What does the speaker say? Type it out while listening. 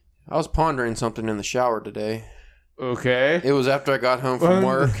I was pondering something in the shower today. Okay. It was after I got home from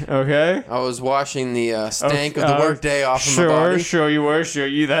work. Okay. I was washing the stank of the work day off of my body. Sure you were.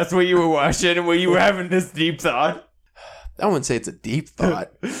 That's what you were washing and when you were having this deep thought. I wouldn't say it's a deep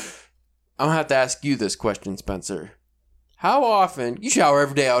thought. I'm going to have to ask you this question, Spencer. How often, you shower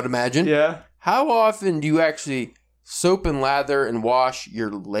every day, I would imagine. Yeah. How often do you actually soap and lather and wash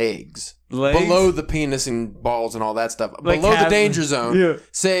your legs? Legs? Below the penis and balls and all that stuff. Like Below the danger zone. Yeah.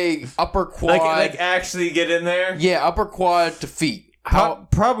 Say upper quad. Like actually get in there? Yeah, upper quad to feet.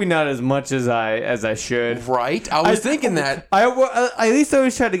 Probably not as much as I should. Right? I was thinking that. At least I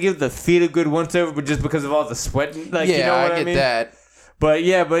always try to give the feet a good once over, but just because of all the sweat. Like, Yeah, you know what I get mean? that. But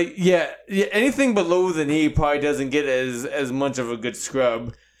yeah, anything below the knee probably doesn't get as much of a good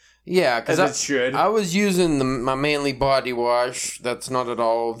scrub. Yeah, because it should. I was using my manly body wash. That's not at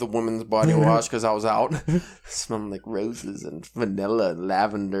all the woman's body wash because I was out. Smelling like roses and vanilla and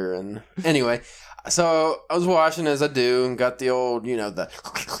lavender. And anyway, so I was washing as I do and got the old, the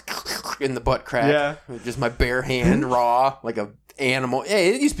in the butt crack. Yeah. Just my bare hand raw like a animal.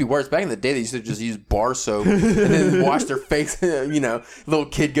 Hey, it used to be worse. Back in the day, they used to just use bar soap and then wash their face. Little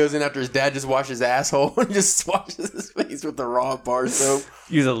kid goes in after his dad just washes his asshole and just washes his face with the raw bar soap.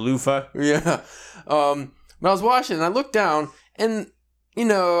 Use a loofah. Yeah. But I was washing and I looked down and,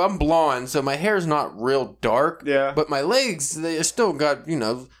 I'm blonde, so my hair's not real dark. Yeah. But my legs, they still got,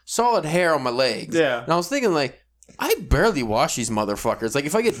 solid hair on my legs. Yeah. And I was thinking, I barely wash these motherfuckers. Like,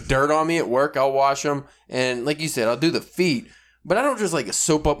 if I get dirt on me at work, I'll wash them. And like you said, I'll do the feet. But I don't just,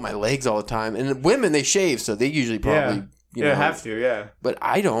 soap up my legs all the time. And women, they shave, so they usually probably, have to, yeah. But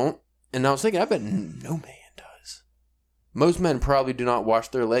I don't. And I was thinking, I bet no man does. Most men probably do not wash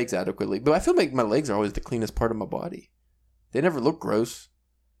their legs adequately. But I feel like my legs are always the cleanest part of my body. They never look gross.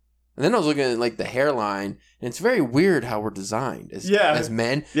 And then I was looking at, the hairline, and it's very weird how we're designed as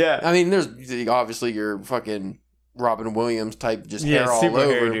men. Yeah. I mean, there's obviously your fucking Robin Williams type just hair all super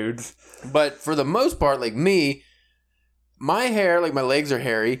over. hair dudes. But for the most part, like me, my hair, my legs are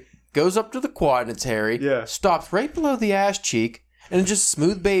hairy, goes up to the quad and it's hairy, stops right below the ass cheek, and just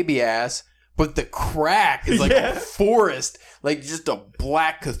smooth baby ass, but the crack is like a forest, like just a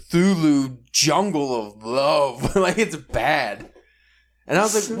black Cthulhu jungle of love. It's bad. And I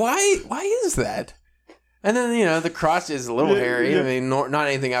was like, why is that? And then, the crotch is a little hairy. I mean, not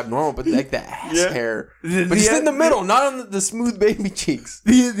anything abnormal, but the ass hair. But just in the middle, not on the smooth baby cheeks.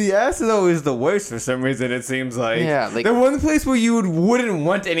 The ass is always the worst for some reason, it seems like. Yeah. The one place where you wouldn't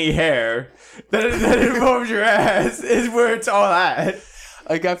want any hair that involves your ass is where it's all at.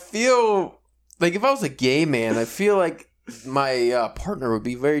 I feel like if I was a gay man, I feel like my partner would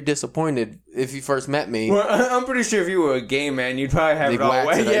be very disappointed if he first met me. Well, I'm pretty sure if you were a gay man, you'd probably have it all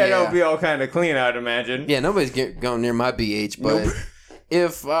away. It would be all kind of clean, I'd imagine. Yeah, nobody's going near my BH, but nope.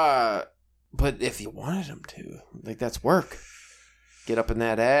 if you wanted him to, that's work. Get up in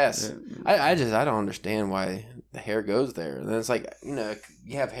that ass. I don't understand why the hair goes there. And then it's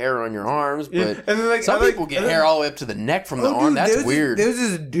you have hair on your arms, but and then, some people get hair all the way up to the neck from the arm. That's weird. There's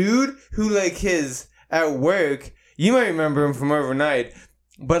this dude who at work. You might remember him from overnight,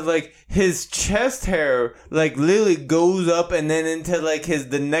 but his chest hair literally goes up and then into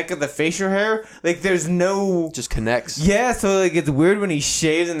the neck of the facial hair. There's no just connects. Yeah, so it's weird when he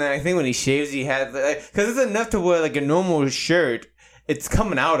shaves, and then I think when he shaves he has because it's enough to wear a normal shirt. It's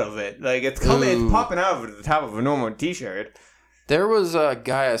coming out of it, it's popping out of it at the top of a normal t-shirt. There was a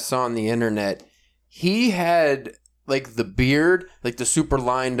guy I saw on the internet. He had the beard, the super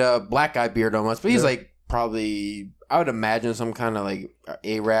lined up black guy beard almost, but he's probably, I would imagine some kind of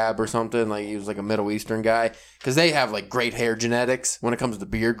Arab or something. He was a Middle Eastern guy because they have great hair genetics when it comes to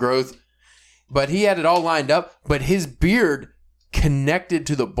beard growth. But he had it all lined up, but his beard connected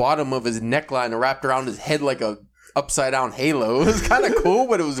to the bottom of his neckline and wrapped around his head like a upside down halo. It was kind of cool,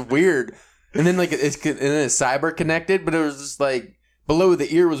 but it was weird. And then his cyber connected, but it was just below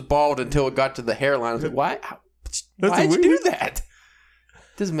the ear was bald until it got to the hairline. I was like, why'd you do that?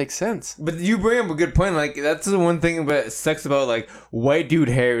 Doesn't make sense. But you bring up a good point. That's the one thing that sucks about white dude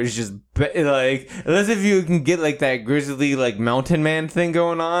hair is just unless if you can get that grizzly mountain man thing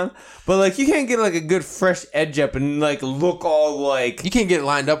going on. But you can't get a good fresh edge up and look all you can't get it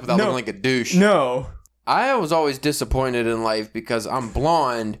lined up without looking like a douche. No. I was always disappointed in life because I'm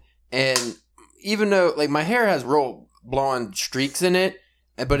blonde, and even though my hair has real blonde streaks in it,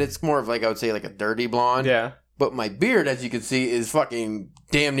 but it's more of I would say a dirty blonde. Yeah. But my beard, as you can see, is fucking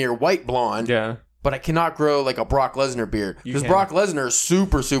damn near white blonde. Yeah. But I cannot grow a Brock Lesnar beard. Because Brock Lesnar is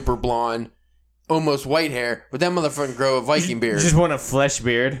super, super blonde. almost white hair, but that motherfucker grow a Viking You beard. just want a flesh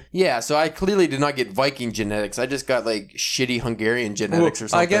beard. Yeah, so I clearly did not get Viking genetics. I just got like shitty Hungarian genetics or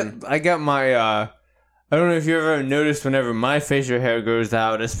something. I got my I don't know if you ever noticed whenever my facial hair grows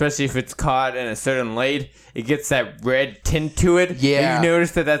out, especially if it's caught in a certain light, it gets that red tint to it. Yeah. Have you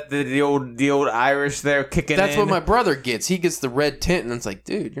noticed that's the old Irish there kicking That's in? what my brother gets. He gets the red tint, and it's like,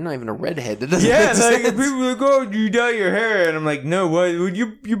 dude, you're not even a redhead. That doesn't Yeah, make like sense. people are like, oh, you dye your hair, and I'm like, no, what?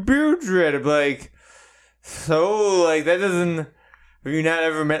 Your beard's red. I'm like, so like that doesn't. Have you not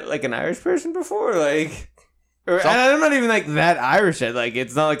ever met like an Irish person before? Like, and I'm not even like that Irish. Like,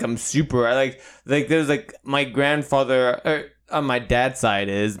 it's not like I'm super. I like there's like my grandfather on my dad's side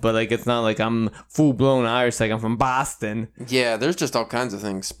is, but like it's not like I'm full blown Irish. Like I'm from Boston. Yeah, there's just all kinds of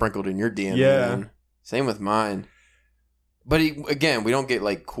things sprinkled in your DNA. Yeah. Man. Same with mine. But again, we don't get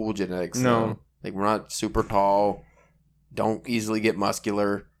like cool genetics. No. though. Like we're not super tall. Don't easily get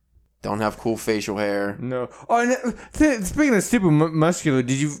muscular. Don't have cool facial hair. No. Oh, and speaking of super muscular,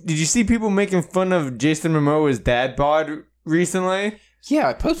 did you see people making fun of Jason Momoa's dad bod recently? Yeah,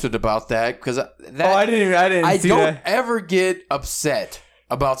 I posted about that because I didn't. I see don't that. ever get upset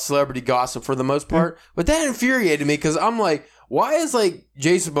about celebrity gossip for the most part, but that infuriated me because I'm like, why is like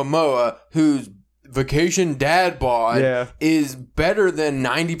Jason Momoa, whose vacation dad bod Yeah. is better than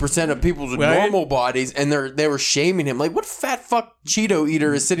 90% of people's Right? normal bodies, and they were shaming him. Like, what fat fuck Cheeto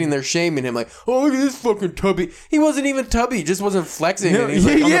eater is sitting there shaming him? Like, oh, look at this fucking tubby. He wasn't even tubby. He just wasn't flexing. No, and he's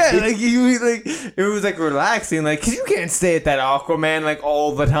like, yeah, I'm a big- like you, like it was like relaxing, like because you can't stay at that Aquaman like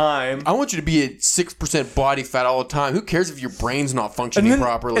all the time. I want you to be at 6% body fat all the time. Who cares if your brain's not functioning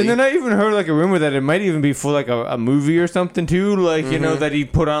properly? And then I even heard like a rumor that it might even be for like a movie or something too. Like you know that he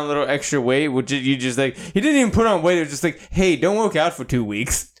put on a little extra weight, which you just like he didn't even put on weight. It was just like, hey, don't work out for 2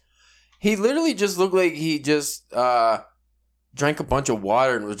 weeks. He literally just looked like he just drank a bunch of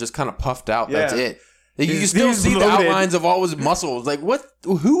water and was just kind of puffed out. That's Yeah. it. Like, you can He's still see the bloated. outlines of all his muscles. Like, what?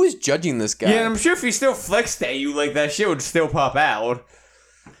 Who is judging this guy? Yeah, and I'm sure if he still flexed at you, like that shit would still pop out.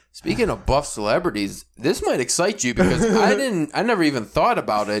 Speaking of buff celebrities, this might excite you because I never even thought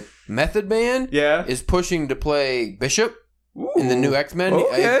about it. Method Man Yeah. is pushing to play Bishop in the new X-Men.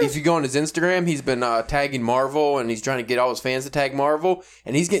 Okay. If you go on his Instagram, he's been tagging Marvel, and he's trying to get all his fans to tag Marvel,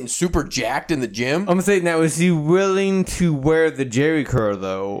 and he's getting super jacked in the gym. I'm gonna say now, is he willing to wear the Jerry curl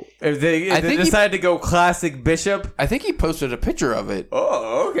though? If they think he- decide to go classic Bishop. I think he posted a picture of it.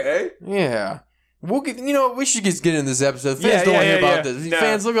 Oh, okay. Yeah. We'll get, we should just get into this episode. Fans Yeah, don't want to yeah, hear about yeah. this. No.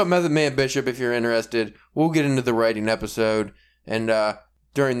 Fans, look up Method Man Bishop if you're interested. We'll get into the writing episode. And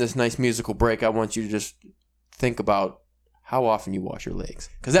during this nice musical break, I want you to just think about how often you wash your legs.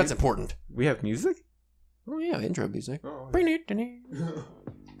 Because that's important. We have music. Oh, yeah, intro music. Oh,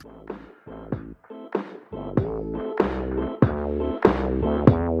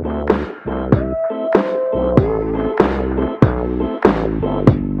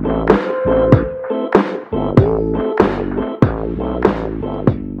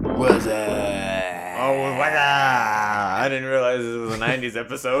 What's up? Oh, I didn't realize this was a '90s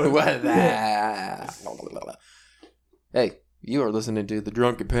episode. What's up? Hey, you are listening to the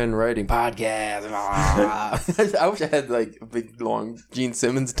Drunken Pen Writing Podcast. I wish I had like a big long Gene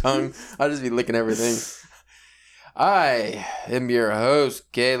Simmons tongue. I'd just be licking everything. I am your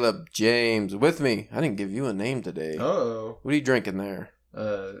host, Caleb James. With me, I didn't give you a name today. Oh, What are you drinking there?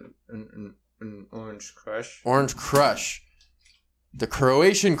 an orange crush. Orange Crush. The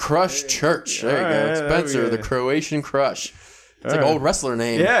Croatian Crush Church. There you Alright, go. there we Spencer, go. the Croatian Crush. It's like Alright. an old wrestler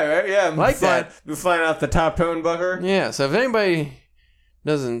name. Yeah, right. Yeah, I'm Like that. We're flying out the top tone bucker. Yeah, so if anybody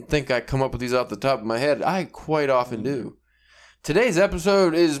doesn't think I come up with these off the top of my head, I quite often do. Today's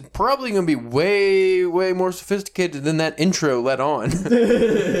episode is probably going to be way, way more sophisticated than that intro let on.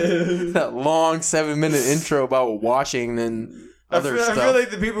 That long 7-minute intro about washing and other I stuff. feel like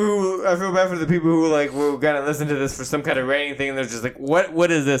I feel bad for the people who like were gonna listen to this for some kind of rating thing, and they're just like, what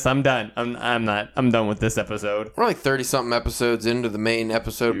is this? I'm done. I'm done with this episode. We're like 30-something episodes into the main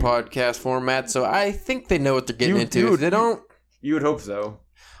episode podcast format, so I think they know what they're getting into. If they don't, You would hope so.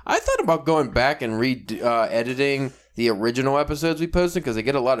 I thought about going back and editing the original episodes we posted because they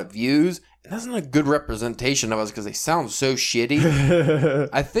get a lot of views. And that's not a good representation of us because they sound so shitty.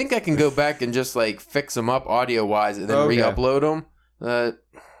 I think I can go back and just like fix them up audio wise and then Okay. re-upload them.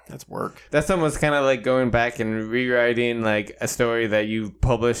 That's work. That's almost kind of like going back and rewriting like a story that you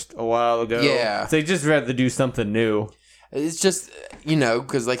published a while ago. Yeah. So you just rather do something new. It's just,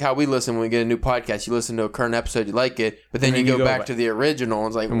 because like how we listen when we get a new podcast, you listen to a current episode, you like it, but then And you then go back to the original and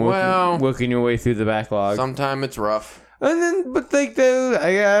it's like, And well, working your way through the backlog. sometime it's rough. And then, but like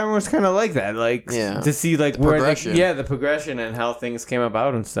I almost kind of like that, like to see like where progression. the progression and how things came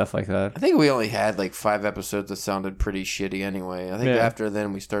about and stuff like that. I think we only had like 5 episodes that sounded pretty shitty anyway. I think after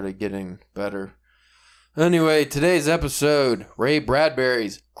then we started getting better. Anyway, today's episode, Ray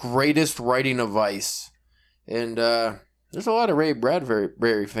Bradbury's greatest writing advice. And there's a lot of Ray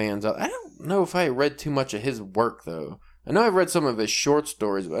Bradbury fans. I don't know if I read too much of his work, though. I know I've read some of his short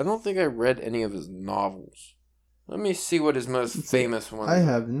stories, but I don't think I read any of his novels. Let me see what his most famous one is. I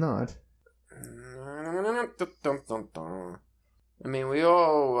have not. I mean, we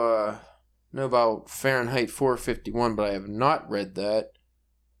all know about Fahrenheit 451, but I have not read that.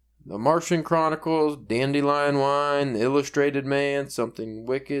 The Martian Chronicles, Dandelion Wine, The Illustrated Man, Something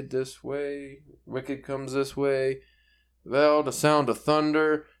Wicked This Way, Wicked Comes This Way, well, The Sound of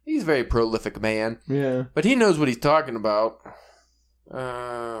Thunder. He's a very prolific man. Yeah. But he knows what he's talking about.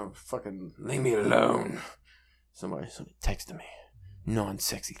 Fucking leave me alone. Somebody texted me.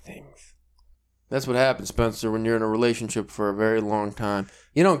 Non-sexy things. That's what happens, Spencer, when you're in a relationship for a very long time.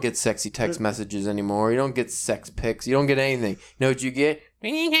 You don't get sexy text messages anymore. You don't get sex pics. You don't get anything. You know what you get?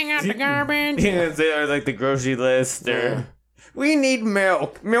 We hang out the garbage. Or like the grocery list. Or we need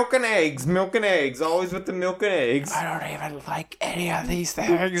milk. Milk and eggs. Milk and eggs. Always with the milk and eggs. I don't even like any of these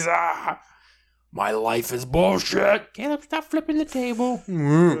things. My life is bullshit. Caleb, stop flipping the table.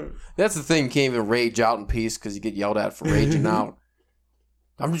 That's the thing. You can't even rage out in peace because you get yelled at for raging out.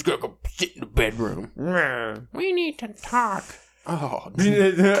 I'm just going to go sit in the bedroom. We need to talk. Oh,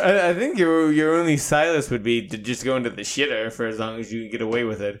 I think your only solace would be to just go into the shitter for as long as you get away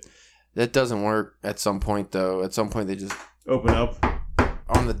with it. That doesn't work at some point, though. At some point, they just open up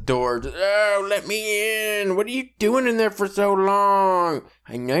on the door. Just, oh, let me in. What are you doing in there for so long?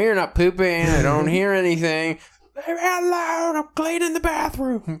 I know you're not pooping. I don't hear anything. Leave it alone. I'm cleaning the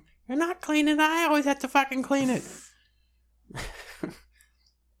bathroom. You're not cleaning it. I always have to fucking clean it.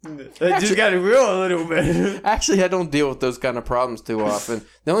 That just got real a little bit. Actually, I don't deal with those kind of problems too often.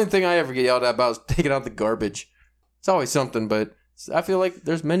 The only thing I ever get yelled at about is taking out the garbage. It's always something, but I feel like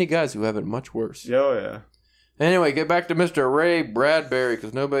there's many guys who have it much worse. Oh, yeah. Anyway, get back to Mr. Ray Bradbury,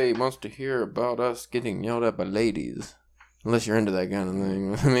 because nobody wants to hear about us getting yelled at by ladies. Unless you're into that kind of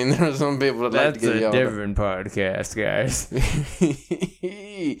thing. I mean, there are some people that like to get yelled at. That's a different podcast, guys.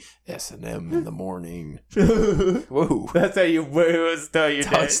 S&M in the morning. Whoa. That's how you start your day.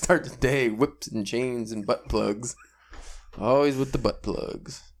 I start the day. Whips and chains and butt plugs. Always with the butt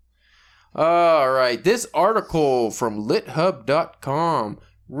plugs. All right. This article from LitHub.com,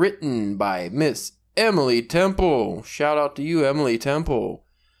 written by Miss Emily Temple. Shout out to you, Emily Temple.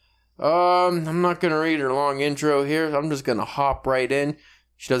 I'm not going to read her long intro here. I'm just going to hop right in.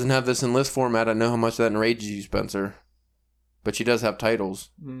 She doesn't have this in list format. I know how much that enrages you, Spencer. But she does have titles.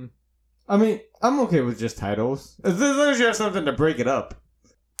 I mean, I'm okay with just titles. As long as you have something to break it up.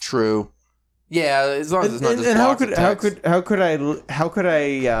 True. Yeah, as long as it's not just blocks of text. How could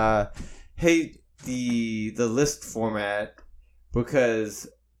I hate the list format because...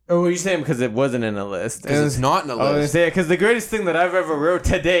 Oh, you're saying because it wasn't in a list? Because it's not in a list. I was saying because the greatest thing that I've ever wrote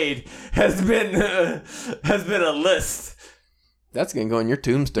to date has been a list. That's gonna go on your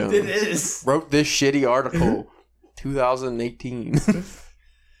tombstone. It is. Wrote this shitty article, 2018.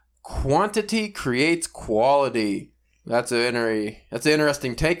 Quantity creates quality. That's an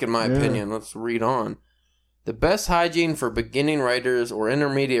interesting take in my opinion. Let's read on. The best hygiene for beginning writers or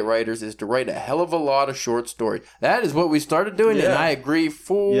intermediate writers is to write a hell of a lot of short stories. That is what we started doing, and I agree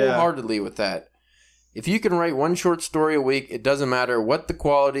full-heartedly with that. If you can write one short story a week, it doesn't matter what the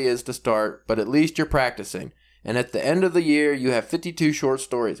quality is to start, but at least you're practicing. And at the end of the year, you have 52 short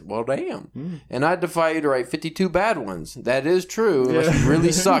stories. Well, damn. And I defy you to write 52 bad ones. That is true. Unless you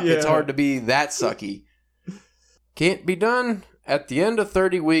really suck, it's hard to be that sucky. Can't be done? At the end of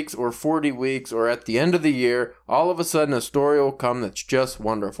 30 weeks or 40 weeks or at the end of the year, all of a sudden a story will come that's just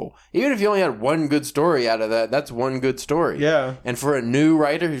wonderful. Even if you only had one good story out of that, that's one good story. Yeah. And for a new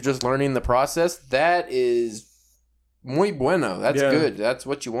writer who's just learning the process, that is muy bueno. That's good. That's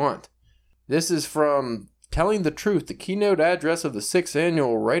what you want. This is from Telling the Truth, the keynote address of the 6th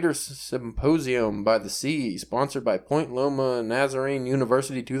Annual Writers Symposium by the Sea, sponsored by Point Loma Nazarene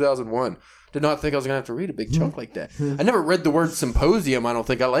University 2001. Did not think I was going to have to read a big chunk like that. I never read the word symposium. I don't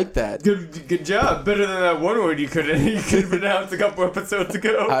think I like that. Good job. Better than that one word you could pronounce a couple episodes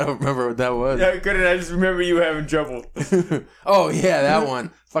ago. I don't remember what that was. Yeah, I couldn't. I just remember you having trouble. Oh, yeah, that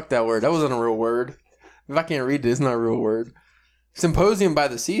one. Fuck that word. That wasn't a real word. If I can't read it, it's not a real word. Symposium by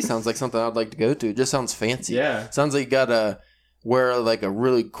the Sea sounds like something I'd like to go to. It just sounds fancy. Yeah. Sounds like you got to wear like a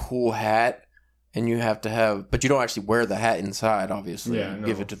really cool hat and you have to have, but you don't actually wear the hat inside, obviously. Yeah, You no.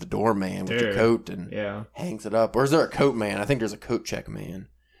 give it to the doorman with your Dude. coat and Yeah. hangs it up. Or is there a coat man? I think there's a coat check man.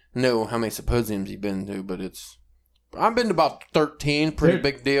 I know how many symposiums you've been to, but I've been to about 13, pretty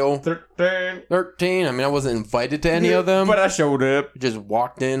big deal. 13. 13, I mean, I wasn't invited to any of them. But I showed up. Just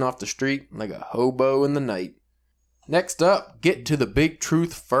walked in off the street like a hobo in the night. Next up, get to the big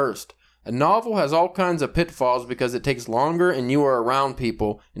truth first. A novel has all kinds of pitfalls because it takes longer and you are around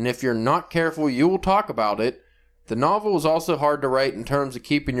people, and if you're not careful, you will talk about it. The novel is also hard to write in terms of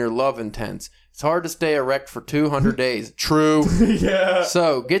keeping your love intense. It's hard to stay erect for 200 days. True. Yeah.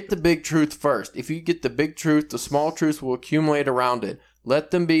 So, get the big truth first. If you get the big truth, the small truths will accumulate around it.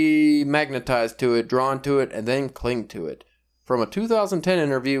 Let them be magnetized to it, drawn to it, and then cling to it. From a 2010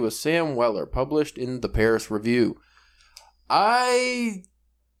 interview with Sam Weller, published in the Paris Review. I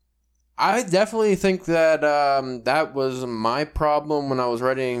definitely think that that was my problem when I was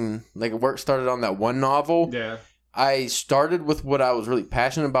writing, like, work started on that one novel. Yeah. I started with what I was really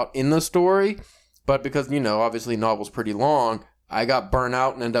passionate about in the story, but because, obviously novel's pretty long, I got burnt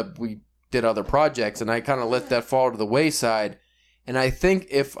out and we did other projects, and I kind of let that fall to the wayside. And I think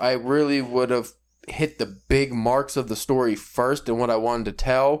if I really would have hit the big marks of the story first and what I wanted to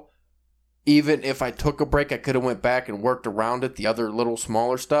tell, even if I took a break, I could have went back and worked around it, the other little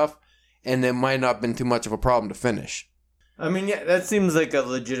smaller stuff, and it might not have been too much of a problem to finish. I mean, yeah, that seems like a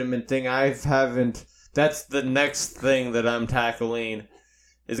legitimate thing. That's the next thing that I'm tackling,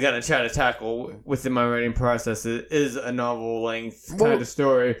 is going to try to tackle within my writing process, is a novel length kind of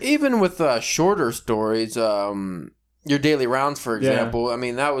story. Even with shorter stories, Your Daily Rounds, for example, I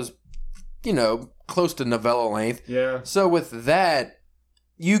mean, that was, close to novella length. Yeah. So with that,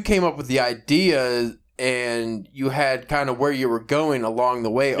 you came up with the idea and you had kind of where you were going along the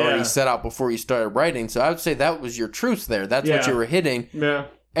way already set out before you started writing. So I would say that was your truth there. That's what you were hitting. Yeah.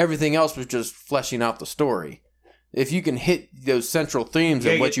 Everything else was just fleshing out the story. If you can hit those central themes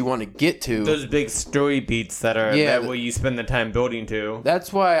and what you want to get to, those big story beats that are what you spend the time building to.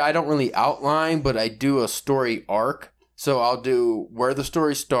 That's why I don't really outline, but I do a story arc. So I'll do where the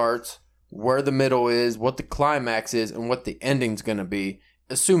story starts, where the middle is, what the climax is, and what the ending's going to be.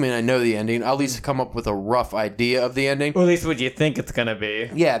 Assuming I know the ending, I'll at least come up with a rough idea of the ending. Or at least what you think it's going to be.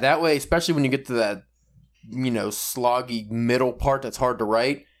 Yeah, that way, especially when you get to that, sloggy middle part that's hard to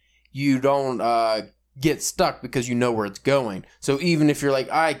write, you don't get stuck because you know where it's going. So even if you're like,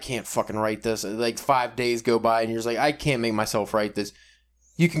 I can't fucking write this, like 5 days go by and you're just like, I can't make myself write this,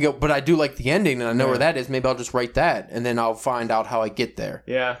 you can go, but I do like the ending and I know where that is, maybe I'll just write that and then I'll find out how I get there.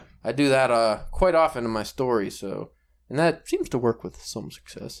 Yeah. I do that quite often in my stories, and that seems to work with some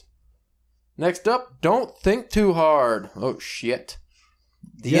success. Next up, don't think too hard. Oh, shit.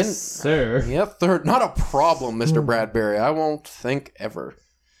 Sir. Yeah, third. Not a problem, Mr. Bradbury. I won't think ever.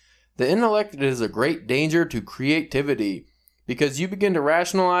 The intellect is a great danger to creativity because you begin to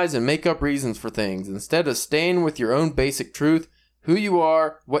rationalize and make up reasons for things instead of staying with your own basic truth, who you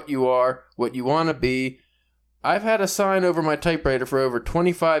are, what you want to be. I've had a sign over my typewriter for over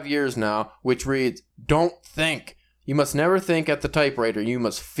 25 years now, which reads, "Don't think." You must never think at the typewriter. You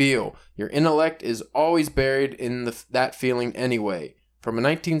must feel. Your intellect is always buried in that feeling anyway. From a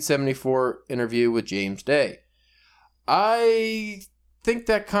 1974 interview with James Day. I think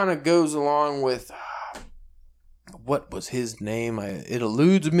that kind of goes along with... what was his name? It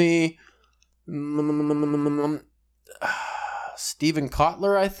eludes me. Stephen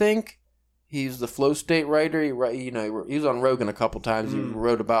Kotler, I think. He's the flow state writer. He was on Rogan a couple times. He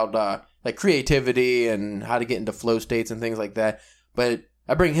wrote about like creativity and how to get into flow states and things like that. But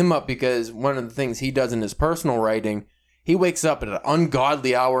I bring him up because one of the things he does in his personal writing, he wakes up at an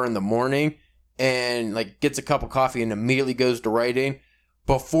ungodly hour in the morning and like gets a cup of coffee and immediately goes to writing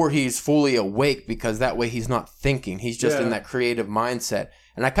before he's fully awake, because that way he's not thinking. He's just in that creative mindset.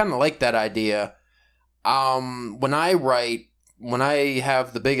 And I kind of like that idea. When I write, when I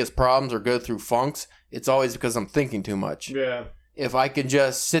have the biggest problems or go through funks, it's always because I'm thinking too much. Yeah. If I could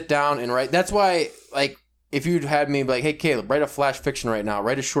just sit down and write, that's why, like, if you'd had me like, hey, Caleb, write a flash fiction right now,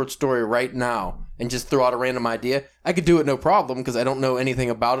 write a short story right now, and just throw out a random idea, I could do it no problem because I don't know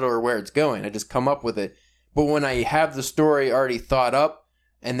anything about it or where it's going. I just come up with it. But when I have the story already thought up,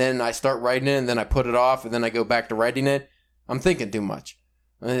 and then I start writing it, and then I put it off, and then I go back to writing it, I'm thinking too much.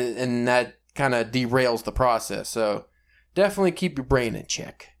 And that kind of derails the process. So definitely keep your brain in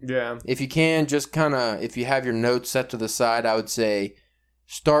check. Yeah. If you can, just kind of, if you have your notes set to the side, I would say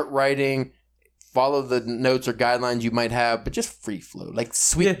start writing, follow the notes or guidelines you might have, but just free flow, like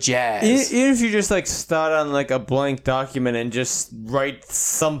sweet jazz. Even if you just like start on like a blank document and just write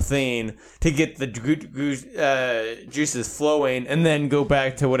something to get the juices flowing, and then go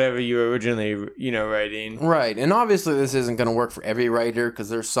back to whatever you were originally, writing. Right, and obviously this isn't going to work for every writer because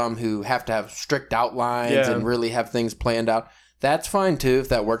there's some who have to have strict outlines and really have things planned out. That's fine too if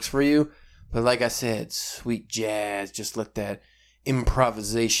that works for you. But like I said, sweet jazz, just let that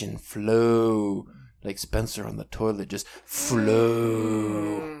improvisation flow. Like Spencer on the toilet, just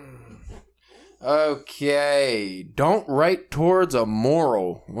flow. Okay, don't write towards a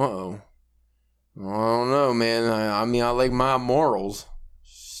moral. Uh-oh. I don't know, man. I mean, I like my morals.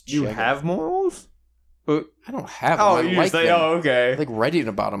 You have morals? I don't have them. Oh, I you like say, them. oh, okay. I like writing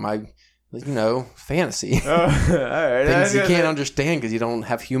about them. Fantasy. Oh, all right. Things you can't understand because you don't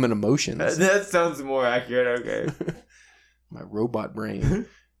have human emotions. That sounds more accurate. Okay. My robot brain.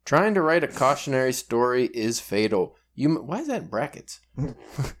 Trying to write a cautionary story is fatal. Why is that in brackets?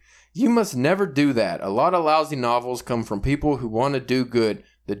 You must never do that. A lot of lousy novels come from people who want to do good.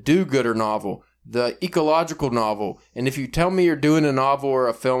 The do-gooder novel. The ecological novel. And if you tell me you're doing a novel or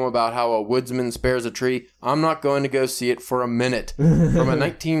a film about how a woodsman spares a tree, I'm not going to go see it for a minute. From a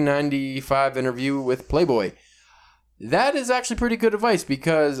 1995 interview with Playboy. That is actually pretty good advice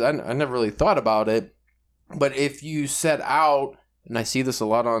because I never really thought about it. But if you set out, and I see this a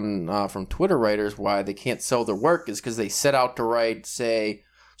lot on from Twitter writers, why they can't sell their work is because they set out to write, say,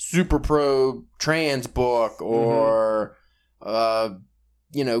 super pro trans book or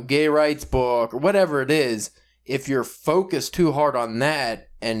gay rights book or whatever it is. If you're focused too hard on that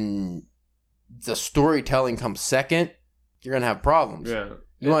and the storytelling comes second, you're gonna have problems.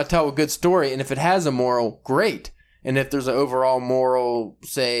 You want to tell a good story, and if it has a moral, great. And if there's an overall moral,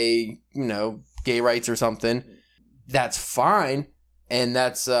 say, gay rights or something, that's fine, and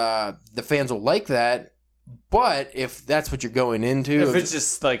that's the fans will like that. But if that's what you're going into, if it's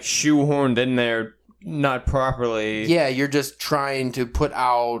just like shoehorned in there not properly, you're just trying to put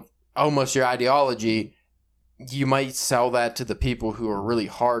out almost your ideology, you might sell that to the people who are really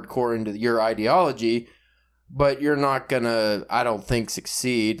hardcore into your ideology, but you're not gonna, I don't think,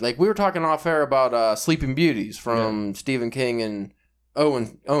 succeed. Like we were talking off air about Sleeping Beauties from Stephen King and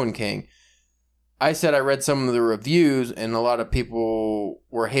Owen King. I said I read some of the reviews, and a lot of people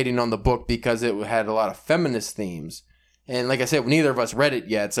were hating on the book because it had a lot of feminist themes. And like I said, neither of us read it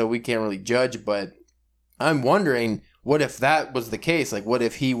yet, so we can't really judge, but I'm wondering, what if that was the case? Like, what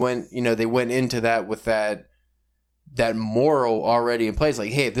if they went into that with that moral already in place?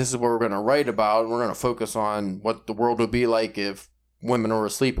 Like, hey, this is what we're going to write about. We're going to focus on what the world would be like if women were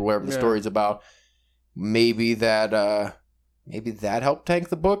asleep or whatever the story's about. Maybe that helped tank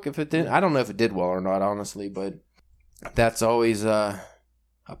the book if it didn't. I don't know if it did well or not, honestly, but that's always a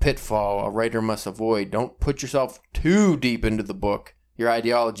pitfall a writer must avoid. Don't put yourself too deep into the book, your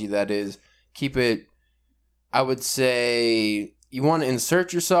ideology, that is. Keep it, I would say, you want to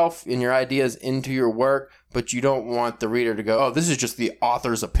insert yourself and your ideas into your work, but you don't want the reader to go, oh, this is just the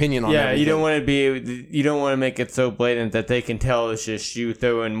author's opinion on everything. You don't want to make it so blatant that they can tell it's just you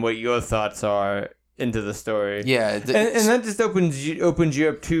throwing what your thoughts are into the story. Yeah. And that just opens you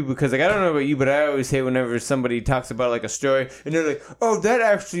up too, because like, I don't know about you, but I always hate whenever somebody talks about like a story and they're like, oh, that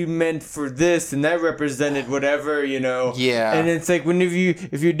actually meant for this and that represented whatever, Yeah. And it's like,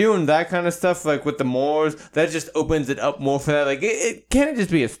 if you're doing that kind of stuff, like with the morals, that just opens it up more for that. Like, it can't just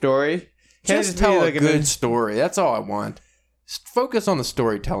be a story. Just tell a good story. That's all I want. Just focus on the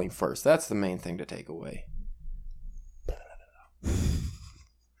storytelling first. That's the main thing to take away.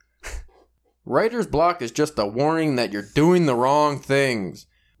 Writer's block is just a warning that you're doing the wrong things.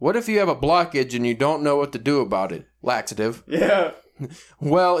 What if you have a blockage and you don't know what to do about it? Laxative. Yeah.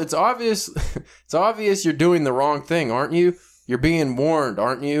 Well, it's obvious you're doing the wrong thing, aren't you? You're being warned,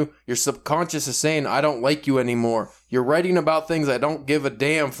 aren't you? Your subconscious is saying, I don't like you anymore. You're writing about things I don't give a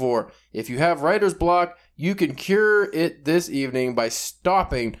damn for. If you have writer's block, you can cure it this evening by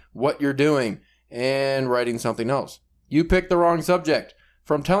stopping what you're doing and writing something else. You picked the wrong subject.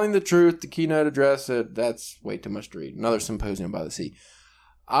 From Telling the Truth, the keynote address, that's way too much to read. Another Symposium by the Sea.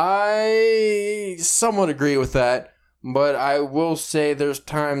 I somewhat agree with that, but I will say there's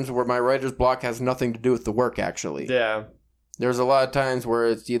times where my writer's block has nothing to do with the work, actually. Yeah. There's a lot of times where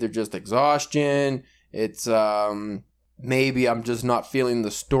it's either just exhaustion, it's maybe I'm just not feeling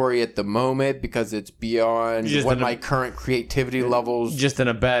the story at the moment because it's beyond what my current creativity levels. Just in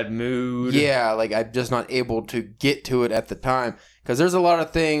a bad mood. Yeah, like I'm just not able to get to it at the time. Because there's a lot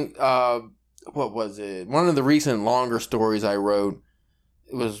of things, what was it? One of the recent longer stories I wrote,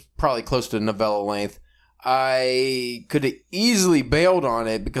 it was probably close to novella length. I could have easily bailed on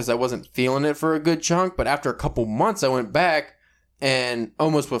it because I wasn't feeling it for a good chunk. But after a couple months, I went back and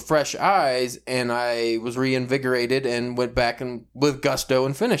almost with fresh eyes, and I was reinvigorated and went back and with gusto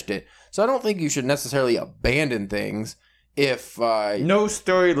and finished it. So I don't think you should necessarily abandon things if no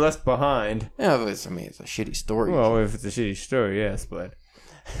story left behind. Yeah, it's a shitty story. Well, if it's a shitty story, yes, but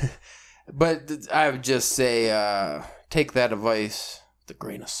but I would just say take that advice with a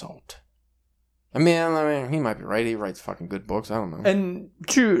grain of salt. I mean, he might be right. He writes fucking good books. I don't know. And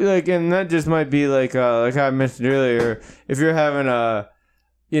true, like, and that just might be like I mentioned earlier. If you're having a,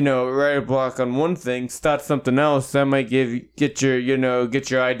 writer block on one thing, start something else. That might get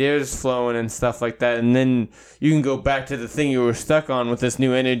your ideas flowing and stuff like that, and then you can go back to the thing you were stuck on with this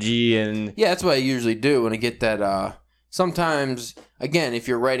new energy. And yeah, that's what I usually do when I get that. Sometimes, again, if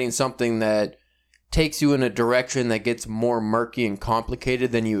you're writing something that takes you in a direction that gets more murky and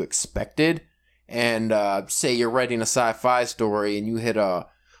complicated than you expected. And say you're writing a sci-fi story and you hit a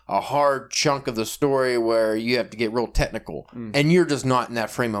hard chunk of the story where you have to get real technical and you're just not in that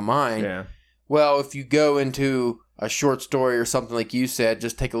frame of mind. Yeah. Well, if you go into a short story or something like you said,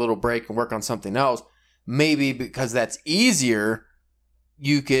 just take a little break and work on something else, maybe because that's easier,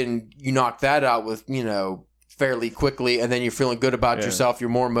 you knock that out with, fairly quickly, and then you're feeling good about yourself, you're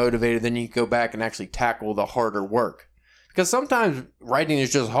more motivated, then you can go back and actually tackle the harder work. Because sometimes writing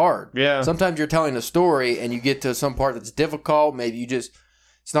is just hard. Yeah. Sometimes you're telling a story and you get to some part that's difficult. Maybe it's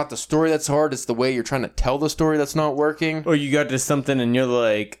not the story that's hard. It's the way you're trying to tell the story that's not working. Or you got to something and you're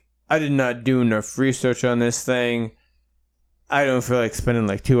like, I did not do enough research on this thing. I don't feel like spending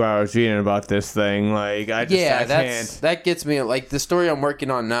like 2 hours reading about this thing. Like, I can't. That gets me. Like the story I'm working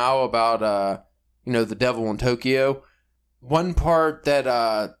on now about, the devil in Tokyo. One part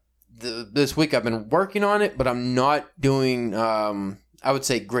that, this week I've been working on it, but I'm not doing, I would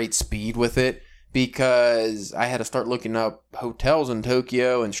say, great speed with it because I had to start looking up hotels in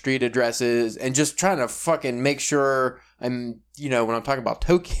Tokyo and street addresses and just trying to fucking make sure I'm, when I'm talking about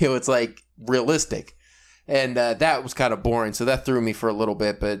Tokyo, it's like realistic. And that was kind of boring, so that threw me for a little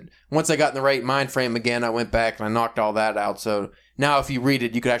bit. But once I got in the right mind frame again, I went back and I knocked all that out. So now if you read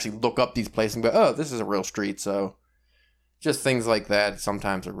it, you could actually look up these places and go, oh, this is a real street, so... Just things like that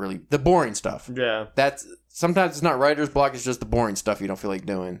sometimes are really the boring stuff. Yeah. Sometimes it's not writer's block, it's just the boring stuff you don't feel like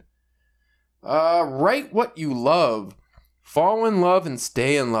doing. Write what you love. Fall in love and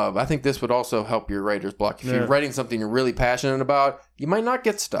stay in love. I think this would also help your writer's block. If you're writing something you're really passionate about, you might not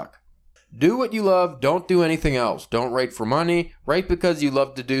get stuck. Do what you love. Don't do anything else. Don't write for money. Write because you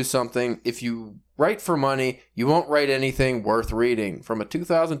love to do something. If you write for money, you won't write anything worth reading. From a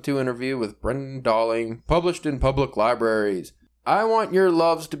 2002 interview with Brendan Dawling, published in public libraries. I want your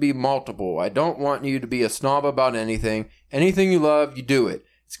loves to be multiple. I don't want you to be a snob about anything. Anything you love, you do it.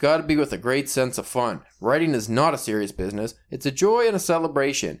 It's got to be with a great sense of fun. Writing is not a serious business. It's a joy and a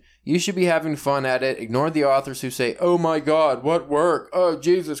celebration. You should be having fun at it. Ignore the authors who say, oh my God, what work? Oh,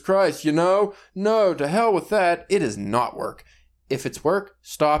 Jesus Christ, No, to hell with that. It is not work. If it's work,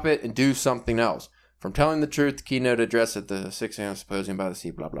 stop it and do something else. From Telling the Truth, the keynote address at the 6 a.m. Symposium by the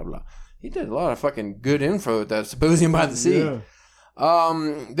Sea, blah, blah, blah. He did a lot of fucking good info at that Symposium by the Sea. Yeah.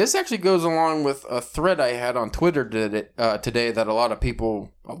 This actually goes along with a thread I had on Twitter today that a lot of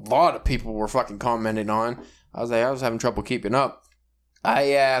people were fucking commenting on. I was having trouble keeping up.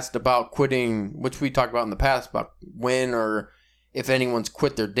 I asked about quitting, which we talked about in the past, about when or if anyone's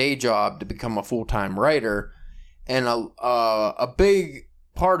quit their day job to become a full-time writer. And a big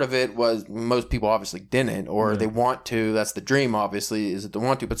part of it was most people obviously didn't, or they want to. That's the dream, obviously, is that they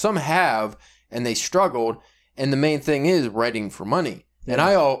want to. But some have, and they struggled. And the main thing is writing for money. Yeah. And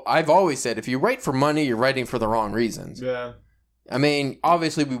I've always said, if you write for money, you're writing for the wrong reasons. Yeah. I mean,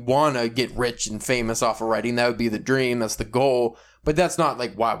 obviously we want to get rich and famous off of writing. That would be the dream. That's the goal. But that's not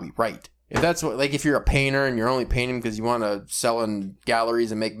like why we write. If that's what, like if you're a painter and you're only painting because you want to sell in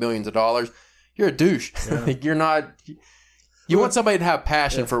galleries and make millions of dollars, you're a douche. Yeah. Like you're not... You want somebody to have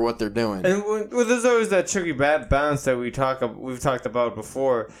passion for what they're doing. And there's always that tricky balance that we've talked about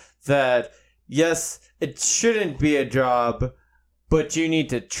before, that yes, it shouldn't be a job, but you need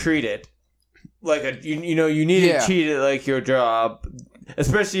to treat it like you need to treat it like your job,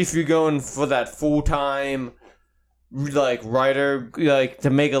 especially if you're going for that full-time like writer, like to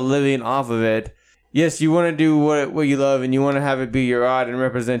make a living off of it. Yes, you want to do what you love and you want to have it be your art and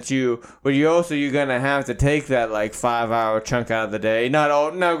represent you, but you're going to have to take that like 5-hour chunk out of the day.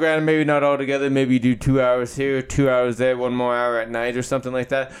 Granted, maybe not all together. Maybe you do 2 hours here, 2 hours there, 1 more hour at night or something like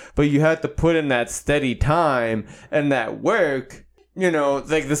that. But you have to put in that steady time and that work,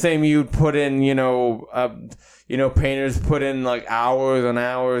 like the same you'd put in, painters put in like hours and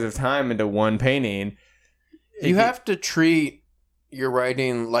hours of time into one painting. You have to treat your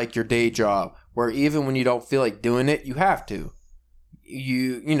writing like your day job, where even when you don't feel like doing it, you have to.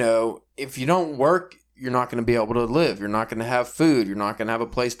 You know, if you don't work, you're not going to be able to live. You're not going to have food. You're not going to have a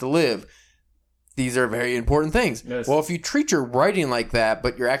place to live. These are very important things. Yes. Well, if you treat your writing like that,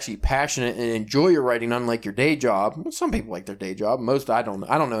 but you're actually passionate and enjoy your writing, unlike your day job. Some people like their day job. Most I don't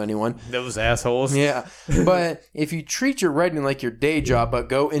know anyone. Those assholes. Yeah. But if you treat your writing like your day job, but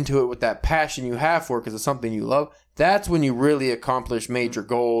go into it with that passion you have for it because it's something you love, that's when you really accomplish major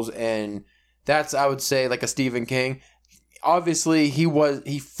goals. And that's, I would say, like a Stephen King. Obviously,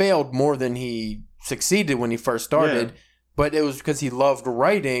 he failed more than he succeeded when he first started. Yeah. But it was because he loved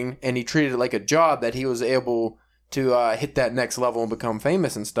writing and he treated it like a job that he was able to hit that next level and become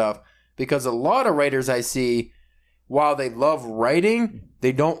famous and stuff. Because a lot of writers I see, while they love writing,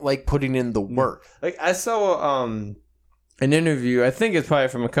 they don't like putting in the work. Like I saw an interview, I think it's probably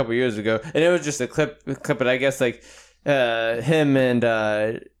from a couple years ago, and it was just a clip, but I guess like him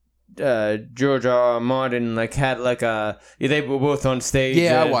and George R. R. Martin like had like they were both on stage.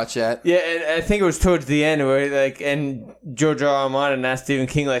 Yeah, I watched that. Yeah, and I think it was towards the end where like and George R. R. Martin asked Stephen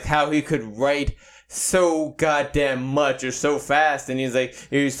King like how he could write so goddamn much or so fast, and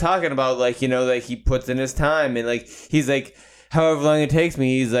he was talking about like, you know, like he puts in his time and like he's like however long it takes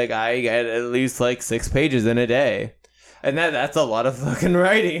me, he's like I get at least like 6 pages in a day, and that's a lot of fucking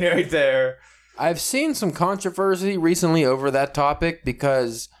writing right there. I've seen some controversy recently over that topic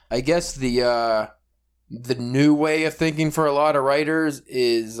because I guess the new way of thinking for a lot of writers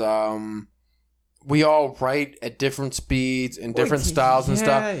is we all write at different speeds and different styles and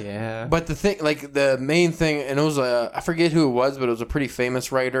stuff. Yeah. But the main thing, and it was I forget who it was, but it was a pretty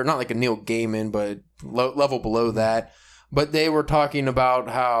famous writer, not like a Neil Gaiman, but level below that. But they were talking about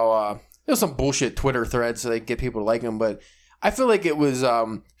how it was some bullshit Twitter threads so they get people to like them. But I feel like it was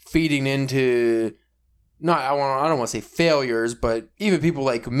feeding into. I don't want to say failures, but even people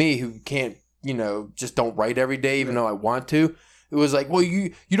like me who can't, you know, just don't write every day, even though I want to. It was like, well,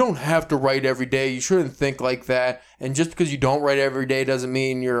 you don't have to write every day. You shouldn't think like that. And just because you don't write every day doesn't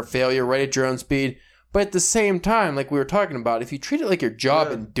mean you're a failure. Write at your own speed. But at the same time, like we were talking about, if you treat it like your job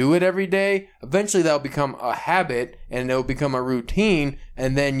and do it every day, eventually that'll become a habit and it'll become a routine.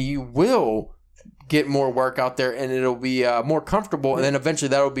 And then you will get more work out there and it'll be more comfortable, and then eventually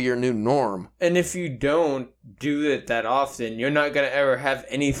that'll be your new norm. And if you don't do it that often, you're not going to ever have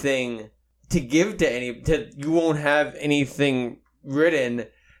anything to give to you won't have anything written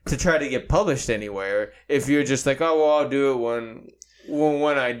to try to get published anywhere if you're just like, oh well, I'll do it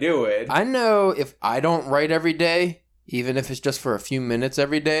when I do it. I know if I don't write every day, even if it's just for a few minutes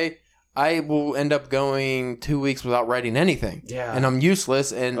every day, I will end up going 2 weeks without writing anything. Yeah. And I'm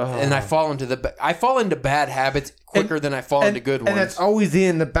useless, and I fall into bad habits quicker than I fall into good ones. And that's always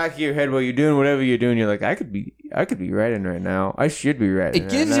in the back of your head while you're doing whatever you're doing. You're like, I could be writing right now. I should be writing. It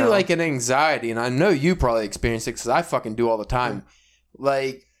gives you like an anxiety, and I know you probably experience it because I fucking do all the time.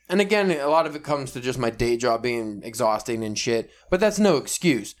 Like, and again, a lot of it comes to just my day job being exhausting and shit, but that's no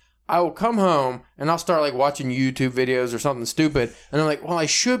excuse. I will come home and I'll start like watching YouTube videos or something stupid, and I'm like, well, I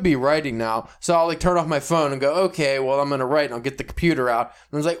should be writing now. So I'll like turn off my phone and go, okay, well, I'm gonna write, and I'll get the computer out.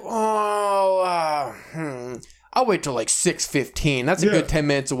 And I was like, oh, I'll wait till like 6:15. That's a good 10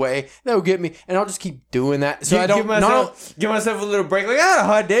 minutes away. That'll get me, and I'll just keep doing that. So I don't give myself a little break. Like I had a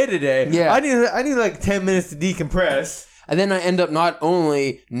hot day today. Yeah, I need like 10 minutes to decompress. And then I end up not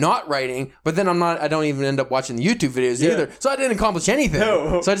only not writing, but then I don't even end up watching the YouTube videos either. So I didn't accomplish anything.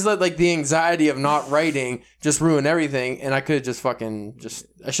 No. So I just let like the anxiety of not writing just ruin everything. And I could have just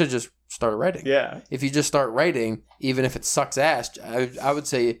I should have just started writing. Yeah. If you just start writing, even if it sucks ass, I would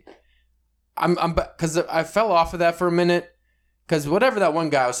say because I fell off of that for a minute. Because whatever that one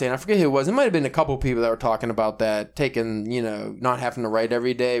guy was saying, I forget who it was. It might have been a couple people that were talking about that, taking, you know, not having to write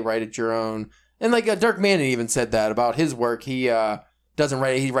every day, write at your own. And like Dirk Manning even said that about his work. He doesn't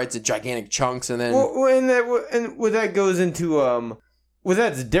write it. He writes in gigantic chunks, and then and that goes into well,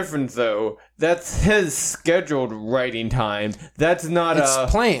 that's different though. That's his scheduled writing time. That's not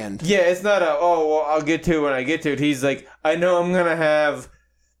it's planned. Yeah, it's not I'll get to it when I get to it. He's like, I know I'm gonna have.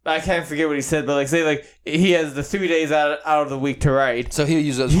 I can't forget what he said, but like say like he has the 3 days out of the week to write, so he'll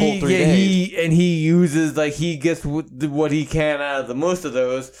use those whole 3 days. He uses like he gets what he can out of the most of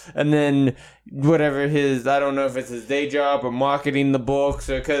those, and then whatever his I don't know if it's his day job or marketing the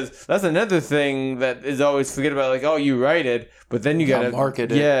books, or because that's another thing that is always forget about. Like, oh, you write it, but then you gotta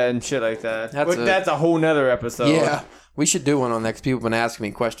market it, and shit like that. That's a whole nother episode. Yeah, we should do one on next. People have been asking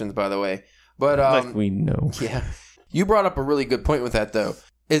me questions, by the way, but like we know. Yeah, you brought up a really good point with that though.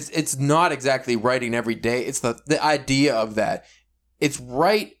 It's not exactly writing every day. It's the idea of that. It's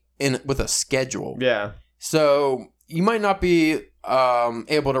with a schedule. Yeah. So you might not be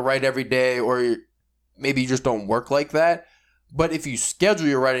able to write every day, or maybe you just don't work like that. But if you schedule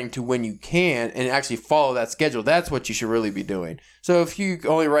your writing to when you can and actually follow that schedule, that's what you should really be doing. So if you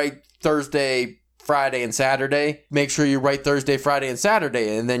only write Thursday, Friday, and Saturday, make sure you write Thursday, Friday, and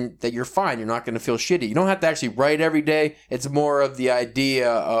Saturday, and then that you're fine. You're not going to feel shitty. You don't have to actually write every day. It's more of the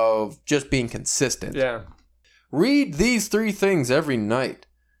idea of just being consistent. Yeah. Read these 3 things every night.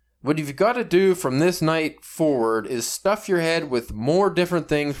 What you've got to do from this night forward is stuff your head with more different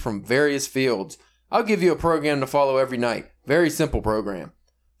things from various fields. I'll give you a program to follow every night. Very simple program.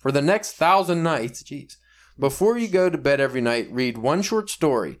 For the next 1,000 nights, before you go to bed every night, read 1 short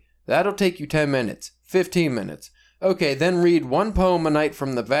story. That'll take you 10 minutes, 15 minutes. Okay, then read 1 poem a night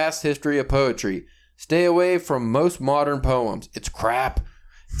from the vast history of poetry. Stay away from most modern poems. It's crap.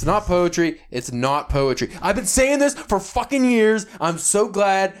 It's not poetry. It's not poetry. I've been saying this for fucking years. I'm so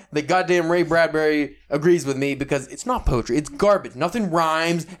glad that goddamn Ray Bradbury agrees with me, because it's not poetry. It's garbage. Nothing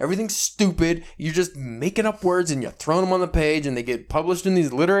rhymes. Everything's stupid. You're just making up words and you're throwing them on the page, and they get published in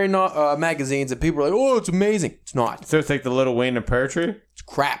these literary magazines, and people are like, oh, it's amazing. It's not. So it's like the Little Wayne of poetry? It's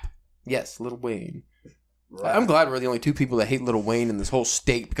crap. Yes, Little Wayne. Right. I'm glad we're the only 2 people that hate Little Wayne in this whole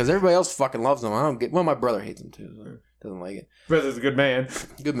state, because everybody else fucking loves him. I don't get. Well, my brother hates him too. So doesn't like it. Brother's a good man.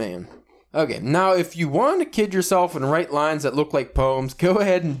 Good man. Okay, now if you want to kid yourself and write lines that look like poems, go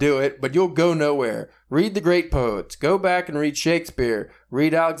ahead and do it, but you'll go nowhere. Read the great poets. Go back and read Shakespeare.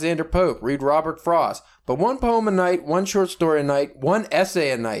 Read Alexander Pope. Read Robert Frost. But 1 poem a night, 1 short story a night, 1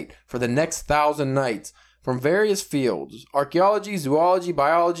 essay a night for the next 1,000 nights. From various fields, archaeology, zoology,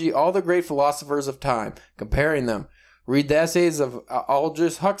 biology, all the great philosophers of time, comparing them. Read the essays of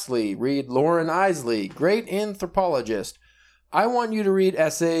Aldous Huxley. Read Lauren Isley, great anthropologist. I want you to read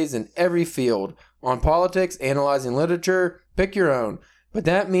essays in every field. On politics, analyzing literature, pick your own. But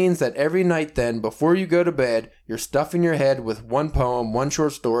that means that every night then, before you go to bed, you're stuffing your head with 1 poem, 1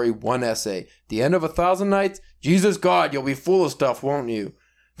 short story, 1 essay. The end of 1,000 nights, Jesus God, you'll be full of stuff, won't you?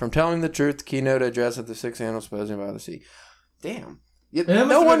 From Telling the Truth, the keynote address at the 6th Annual Symposium by the Sea. Damn.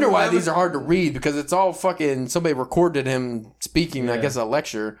 No wonder why these are hard to read, because it's all fucking, somebody recorded him speaking, I guess, a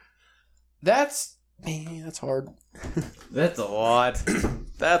lecture. That's hard. That's a lot.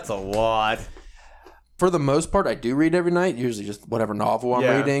 That's a lot. For the most part, I do read every night, usually just whatever novel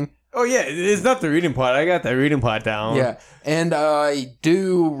I'm reading. Oh, yeah, it's not the reading part. I got that reading part down. Yeah, and I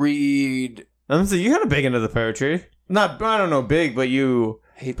do read... So you kind of big into the poetry. I don't know big, but you...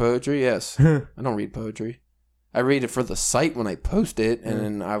 Hate poetry? Yes. I don't read poetry. I read it for the site when I post it, and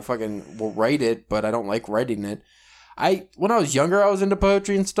then I fucking will write it, but I don't like writing it. When I was younger, I was into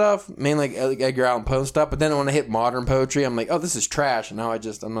poetry and stuff, mainly like Edgar Allan Poe and stuff, but then when I hit modern poetry, I'm like, oh, this is trash, and now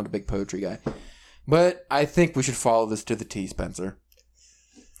I'm not a big poetry guy. But I think we should follow this to the T, Spencer.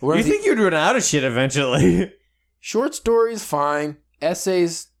 You think you'd run out of shit eventually? Short stories, fine.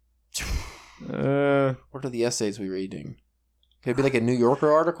 Essays... What are the essays we're reading? Could it be like a New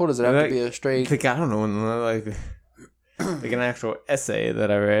Yorker article? Does it have to be a straight... I don't know, like an actual essay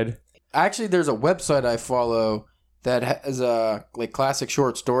that I read. Actually, there's a website I follow that has like classic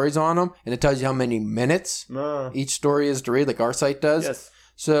short stories on them, and it tells you how many minutes each story is to read, like our site does. Yes.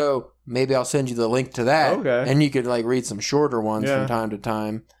 So maybe I'll send you the link to that, and you could like read some shorter ones from time to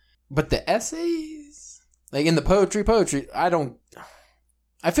time. But the essays, like in the poetry,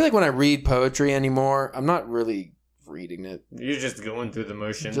 I feel like when I read poetry anymore, I'm not really reading it. You're just going through the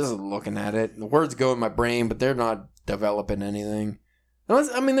motions. Just looking at it. The words go in my brain, but they're not developing anything.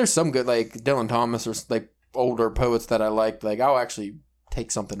 There's some good, like Dylan Thomas or like older poets that I like. Like, I'll actually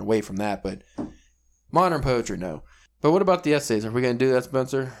take something away from that, but modern poetry, no. But what about the essays? Are we going to do that,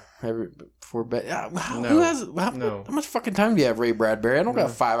 Spencer? Before bed? How much fucking time do you have, Ray Bradbury? I don't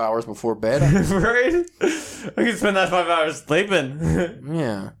got 5 hours before bed. Right? I can spend that 5 hours sleeping.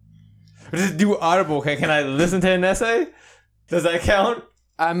 Yeah. Just do Audible. Okay, can I listen to an essay? Does that count?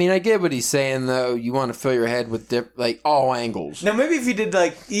 I mean, I get what he's saying, though. You want to fill your head with all angles. Now, maybe if you did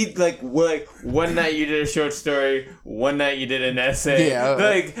one night you did a short story, one night you did an essay.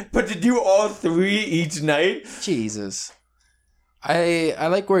 But to do all 3 each night? Jesus. I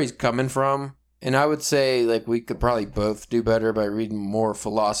like where he's coming from, and I would say like we could probably both do better by reading more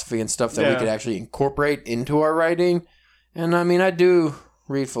philosophy and stuff that we could actually incorporate into our writing. And I mean, I do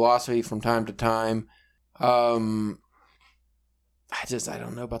read philosophy from time to time. I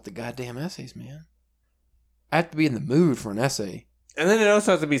don't know about the goddamn essays, man. I have to be in the mood for an essay. And then it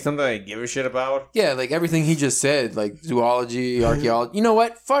also has to be something I give a shit about. Yeah, like everything he just said, like zoology, archaeology. You know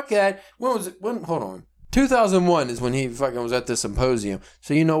what? Fuck that. Hold on. 2001 is when he fucking was at the symposium.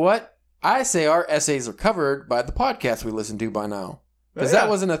 So you know what? I say our essays are covered by the podcast we listen to by now. Because that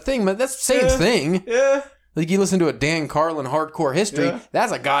wasn't a thing, but that's the same thing. Yeah. Like, you listen to a Dan Carlin hardcore history,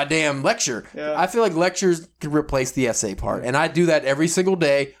 that's a goddamn lecture. Yeah. I feel like lectures could replace the essay part, and I do that every single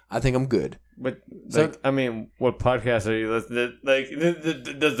day. I think I'm good. But, like, I mean, what podcast are you listening to? Like,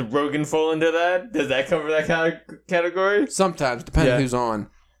 does the Rogan fall into that? Does that cover that kind of category? Sometimes, depending who's on.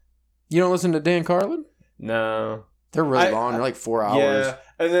 You don't listen to Dan Carlin? No. They're really long. They're like 4 hours. Yeah.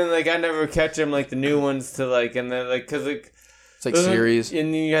 And then, like, I never catch them, like, the new ones to, like, and then, like, because, like... It's like series.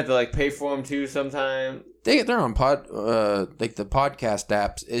 And you have to, like, pay for them, too, sometime. They're on like the podcast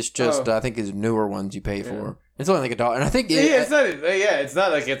apps. It's just, I think, it's newer ones you pay for. It's only like $1. And I think... it's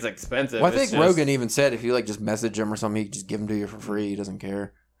not like it's expensive. Well, I think Rogan even said if you, like, just message him or something, he can just give them to you for free. He doesn't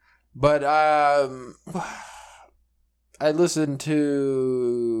care. But, I listened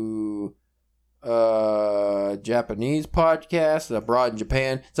to... Japanese podcast abroad in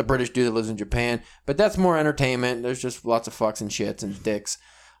Japan. It's a British dude that lives in Japan, but that's more entertainment. There's just lots of fucks and shits and dicks.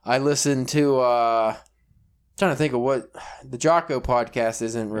 I listen to trying to think of what the Jocko podcast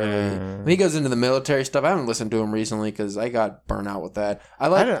isn't really. I mean, he goes into the military stuff. I haven't listened to him recently because I got burnt out with that. I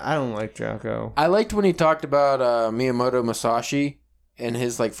don't like Jocko. I liked when he talked about Miyamoto Musashi and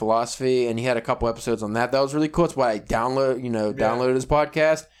his like philosophy, and he had a couple episodes on that. That was really cool. That's why I downloaded his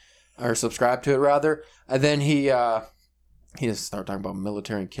podcast. Or subscribe to it, rather. And then he just started talking about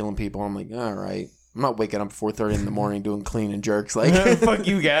military and killing people. I'm like, all right. I'm not waking up at 4:30 in the morning doing clean and jerks. Like, fuck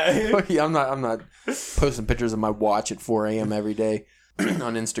you, guy. I'm not posting pictures of my watch at 4 a.m. every day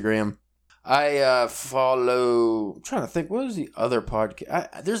on Instagram. I follow... I'm trying to think. What is the other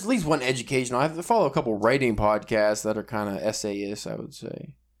podcast? There's at least one educational. I follow a couple writing podcasts that are kind of essayists, I would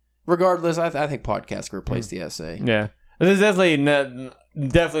say. Regardless, I think podcasts can replace the essay. Yeah. There's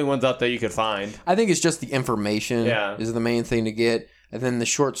definitely ones out there you could find. I think it's just the information is the main thing to get. And then the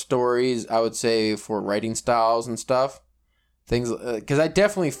short stories, I would say, for writing styles and stuff. Things because I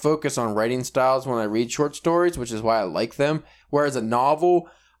definitely focus on writing styles when I read short stories, which is why I like them. Whereas a novel,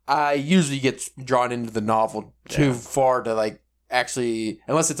 I usually get drawn into the novel too far to like actually,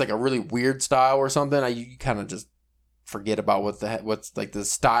 unless it's like a really weird style or something, you kind of just forget about what's like the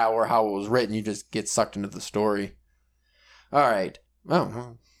style or how it was written. You just get sucked into the story. All right.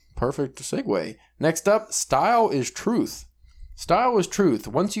 Oh, perfect segue. Next up, style is truth. Style is truth.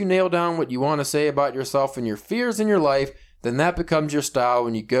 Once you nail down what you want to say about yourself and your fears in your life, then that becomes your style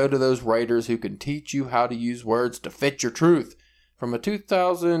when you go to those writers who can teach you how to use words to fit your truth. From a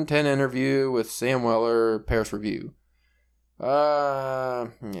 2010 interview with Sam Weller, Paris Review. I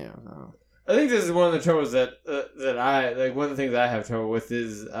think this is one of the troubles that I like. One of the things I have trouble with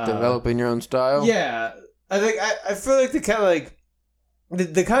is developing your own style. Yeah. I think I feel like the kind of like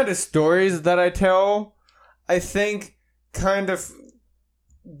the kind of stories that I tell, I think kind of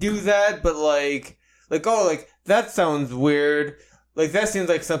do that, but like that sounds weird. Like that seems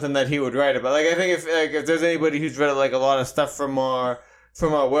like something that he would write about. Like I think if there's anybody who's read like a lot of stuff from our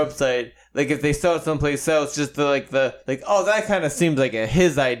website, like if they saw it someplace else, just that kind of seems like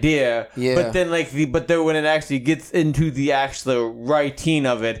his idea. Yeah. But then when it actually gets into the actual writing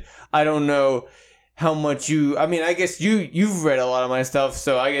of it, I don't know how much I guess you've read a lot of my stuff,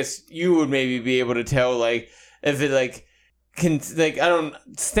 so I guess you would maybe be able to tell, like, if it, like, can, like, I don't,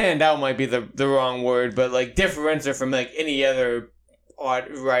 stand out might be the wrong word, but, like, differentiate from, like, any other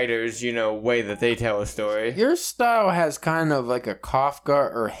art writers, way that they tell a story. Your style has kind of, like, a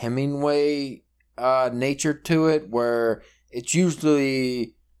Kafka or Hemingway nature to it, where it's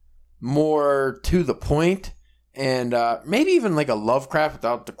usually more to the point. And maybe even like a Lovecraft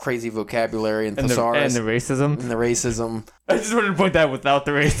without the crazy vocabulary and thesaurus. And the racism. And the racism. I just wanted to point that without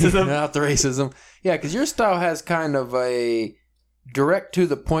the racism. Without the racism. Yeah, because your style has kind of a direct to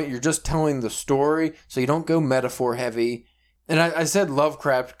the point. You're just telling the story, so you don't go metaphor heavy. And I said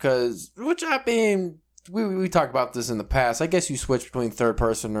Lovecraft because, we talked about this in the past. I guess you switch between third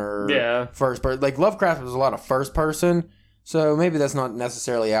person or first person. Like Lovecraft was a lot of first person. So maybe that's not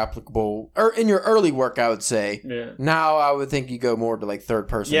necessarily applicable, or in your early work, I would say. Yeah. Now I would think you go more to like third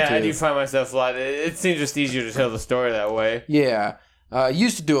person. Yeah, too. I do find myself a lot. It seems just easier to tell the story that way. Yeah,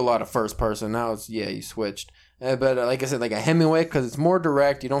 used to do a lot of first person. Now it's you switched. But like I said, like a Hemingway, because it's more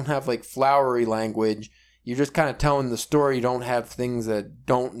direct. You don't have like flowery language. You're just kind of telling the story. You don't have things that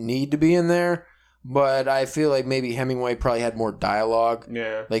don't need to be in there. But I feel like maybe Hemingway probably had more dialogue.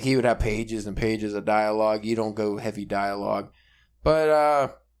 Yeah. Like he would have pages and pages of dialogue. You don't go heavy dialogue.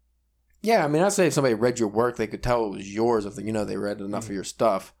 But, yeah, I mean, I'd say if somebody read your work, they could tell it was yours if they read enough of your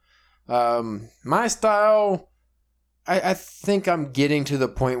stuff. My style, I think I'm getting to the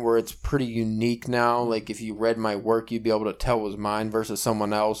point where it's pretty unique now. Like if you read my work, you'd be able to tell it was mine versus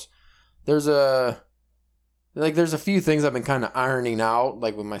someone else. There's Like, there's a few things I've been kind of ironing out,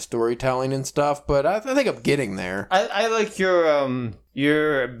 like with my storytelling and stuff, but I think I'm getting there. I like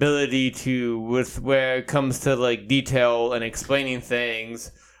your ability to, with where it comes to like detail and explaining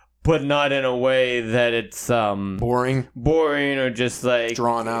things, but not in a way that it's Boring or just like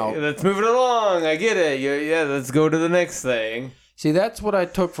drawn out. Let's move it along. I get it. Yeah, let's go to the next thing. See, that's what I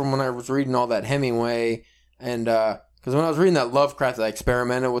took from when I was reading all that Hemingway, and because when I was reading that Lovecraft, I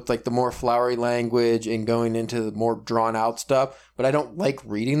experimented with like the more flowery language and going into the more drawn out stuff. But I don't like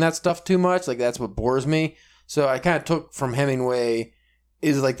reading that stuff too much. Like, that's what bores me. So I kind of took from Hemingway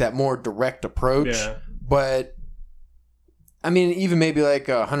is like that more direct approach. Yeah. But I mean, even maybe like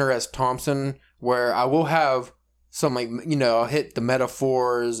Hunter S. Thompson, where I will have some like, I'll hit the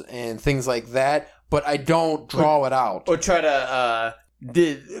metaphors and things like that, but I don't draw it out. Or try to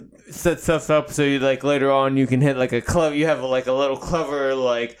set stuff up so you like later on you can hit like you have like a little clever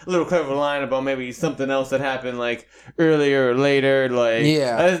line about maybe something else that happened like earlier or later. Like,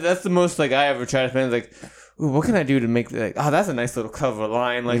 yeah, that's the most like I ever try to find like, ooh, what can I do to make like, oh, that's a nice little clever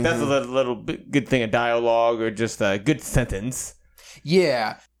line. Like, that's a little good thing of dialogue or just a good sentence.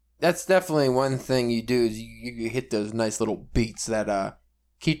 Yeah, that's definitely one thing you do is you hit those nice little beats that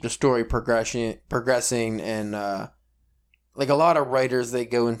keep the story progressing and like a lot of writers, they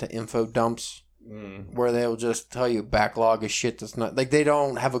go into info dumps where they'll just tell you a backlog of shit that's not like they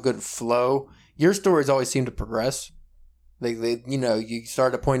don't have a good flow. Your stories always seem to progress. Like you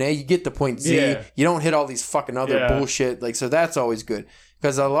start at point A, you get to point Z. Yeah. You don't hit all these fucking other bullshit. Like, so that's always good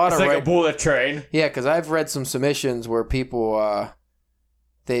because a lot it's of like a bullet train. Yeah, because I've read some submissions where people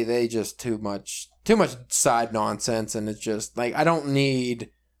they just too much side nonsense, and it's just like I don't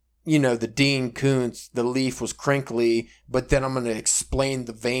need. The Dean Koontz, the leaf was crinkly, but then I'm going to explain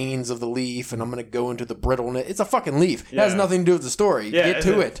the veins of the leaf, and I'm going to go into the brittleness. It's a fucking leaf. It has nothing to do with the story. Yeah, Get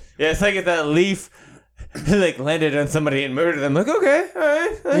to it. Yeah, it's like if that leaf like landed on somebody and murdered them. Like, okay, all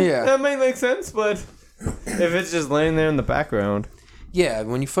right. That might make sense, but if it's just laying there in the background. Yeah,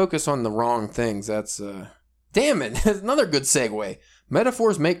 when you focus on the wrong things, that's... Damn it. That's another good segue.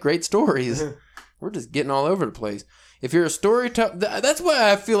 Metaphors make great stories. We're just getting all over the place. If you're a storyteller, that's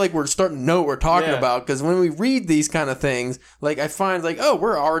why I feel like we're starting to know what we're talking about. Because when we read these kind of things, like I find like, oh,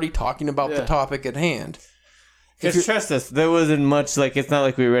 we're already talking about the topic at hand. Because trust us, there wasn't much, like, it's not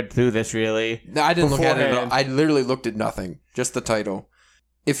like we read through this really. No, I didn't look at it at all. I literally looked at nothing. Just the title.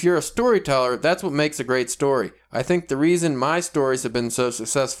 If you're a storyteller, that's what makes a great story. I think the reason my stories have been so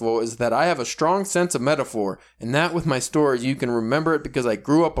successful is that I have a strong sense of metaphor. And that with my stories, you can remember it because I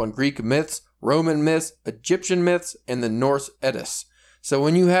grew up on Greek myths, Roman myths, Egyptian myths, and the Norse Eddas. So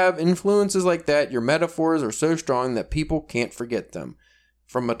when you have influences like that, your metaphors are so strong that people can't forget them.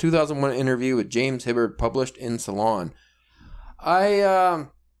 From a 2001 interview with James Hibbard published in Salon. I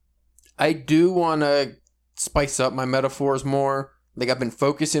do want to spice up my metaphors more. Like, I've been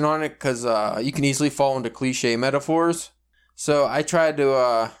focusing on it because you can easily fall into cliche metaphors. So I try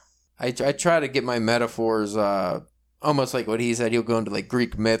to I try to get my metaphors almost like what he said. He'll go into like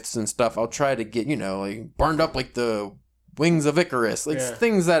Greek myths and stuff. I'll try to get like burned up like the wings of Icarus, like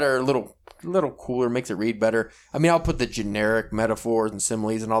things that are a little cooler, makes it read better. I mean, I'll put the generic metaphors and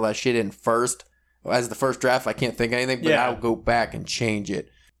similes and all that shit in first as the first draft. I can't think of anything, but I'll go back and change it.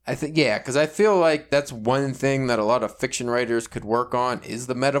 I think, because I feel like that's one thing that a lot of fiction writers could work on is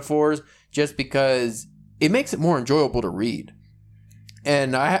the metaphors, just because it makes it more enjoyable to read.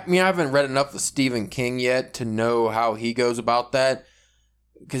 And I haven't read enough of Stephen King yet to know how he goes about that,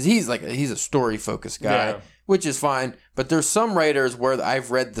 because he's a story focused guy, which is fine. But there's some writers where I've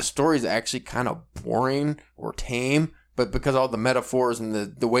read the stories actually kind of boring or tame, but because all the metaphors and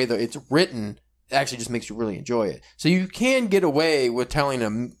the way that it's written, it actually just makes you really enjoy it. So you can get away with telling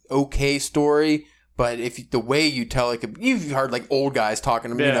an okay story, but if the way you tell it, you've heard like old guys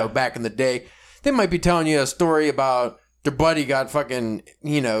talking, back in the day, they might be telling you a story about their buddy got fucking,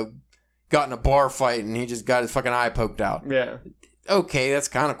 got in a bar fight and he just got his fucking eye poked out. Yeah. Okay, that's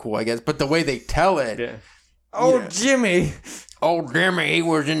kind of cool, I guess. But the way they tell it. Yeah. Jimmy. Oh, Jimmy, he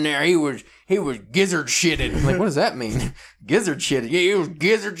was in there. He was gizzard shitted. I'm like, what does that mean? Gizzard shitted. Yeah, he was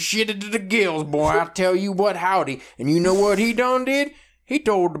gizzard shitted to the gills, boy. I tell you what, howdy. And you know what he done did? He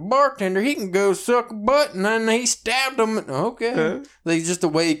told the bartender he can go suck a butt, and then he stabbed him. Okay. Like, just the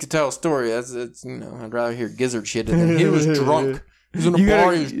way he could tell a story. I'd rather hear gizzard shitted than he was drunk. He was in a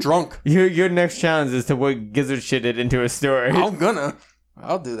bar, he was drunk. Your next challenge is to put gizzard shitted into a story. I'll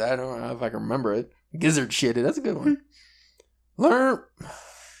do that. I don't know if I can remember it. Gizzard shitted. That's a good one. Learn.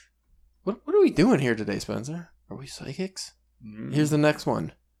 What are we doing here today, Spencer? Are we psychics? Here's the next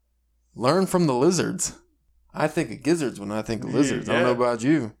one. Learn from the lizards. I think of gizzards when I think of lizards. I don't know about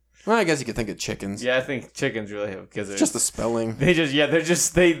you. Well, I guess you could think of chickens. Yeah, I think chickens really have gizzards. Just the spelling.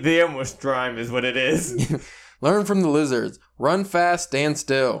 They almost rhyme is what it is. Learn from the lizards. Run fast, stand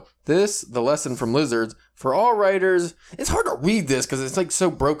still. This, the lesson from lizards. For all writers, it's hard to read this because it's like so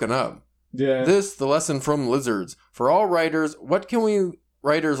broken up. Yeah. This, the lesson from lizards. For all writers, what can we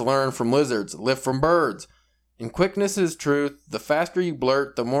writers learn from lizards? Live from birds. In quickness is truth. The faster you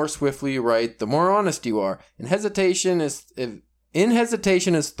blurt, the more swiftly you write, the more honest you are. In hesitation is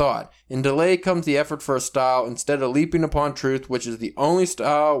thought. In delay comes the effort for a style instead of leaping upon truth, which is the only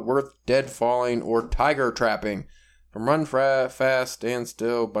style worth dead falling or tiger trapping. From run fast, stand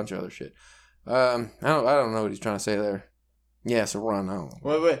still, bunch of other shit. I don't know what he's trying to say there. Yeah, so run. I don't know.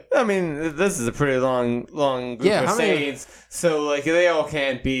 Well, I mean, this is a pretty long group of sayings, so like they all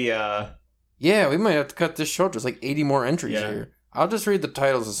can't be. Yeah, we might have to cut this short. There's like 80 more entries here. I'll just read the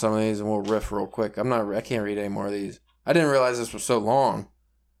titles of some of these and we'll riff real quick. I can't read any more of these. I didn't realize this was so long.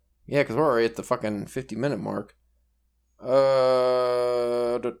 Yeah, because we're already at the fucking 50-minute mark.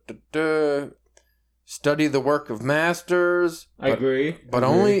 Study the work of masters. I agree. But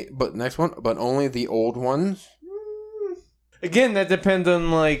only the old ones. Again, that depends on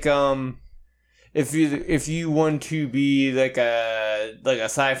like if you want to be like a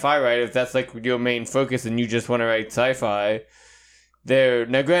sci-fi writer, if that's like your main focus and you just want to write sci-fi.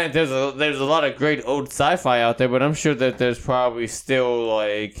 Now granted, there's a lot of great old sci-fi out there, but I'm sure that there's probably still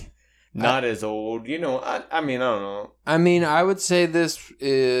like not as old. You know, I mean, I don't know. I mean, I would say this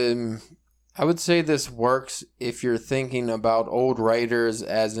works if you're thinking about old writers,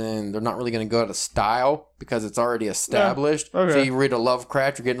 as in they're not really going to go out of style because it's already established. Yeah, okay. So you read a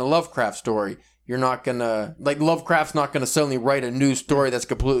Lovecraft, you're getting a Lovecraft story. You're not gonna Lovecraft's not gonna suddenly write a new story that's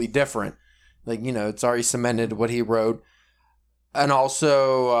completely different. Like, you know, it's already cemented what he wrote. And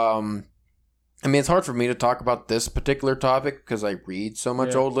also, I mean, it's hard for me to talk about this particular topic because I read so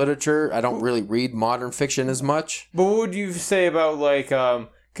much old literature. I don't really read modern fiction as much. But what would you say about like,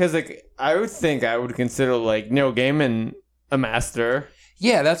 because like I would consider like Neil Gaiman a master.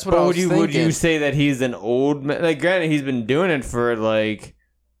 Yeah, that's what I was thinking. Would you say that he's an old like? Granted, he's been doing it for like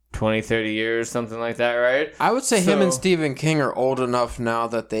 20, 30 years, something like that, right? I would say him and Stephen King are old enough now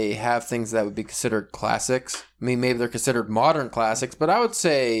that they have things that would be considered classics. I mean, maybe they're considered modern classics, but I would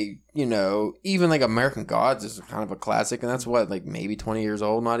say, you know, even like American Gods is kind of a classic, and that's what, like maybe 20 years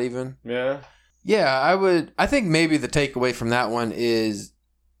old, not even? Yeah. Yeah, I think maybe the takeaway from that one is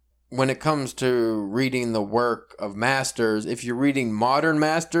when it comes to reading the work of masters, if you're reading modern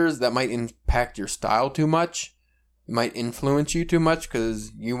masters, that might impact your style too much. Might influence you too much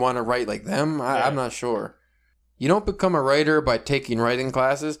because you want to write like them. I'm not sure. You don't become a writer by taking writing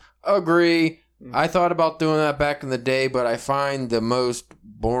classes. Agree. I thought about doing that back in the day, but I find the most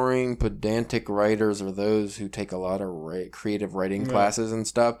boring, pedantic writers are those who take a lot of creative writing classes and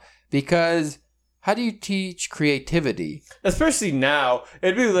stuff. Because how do you teach creativity? Especially now,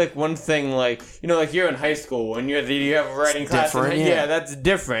 it'd be like one thing, like, you know, like you're in high school and you have a writing class. Yeah, that's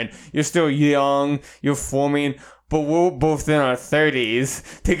different. You're still young. You're forming. But we're both in our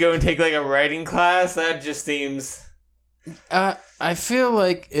 30s to go and take like a writing class. That just seems. I feel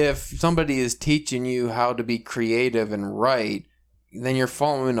like if somebody is teaching you how to be creative and write, then you're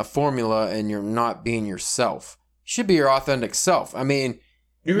following a formula and you're not being yourself. You should be your authentic self. I mean,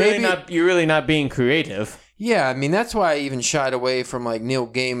 you're really not being creative. Yeah, I mean that's why I even shied away from like Neil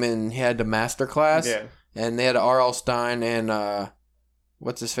Gaiman. He had the master class, and they had R.L. Stein and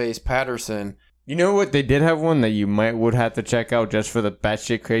what's his face Patterson. You know what? They did have one that you would have to check out just for the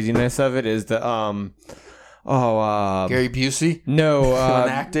batshit craziness of it. Is the Gary Busey? No,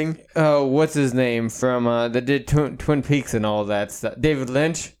 acting. Oh, what's his name from that did Twin Peaks and all that stuff? David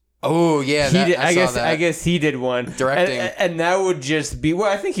Lynch. Oh yeah, I guess he did one directing, and that would just be.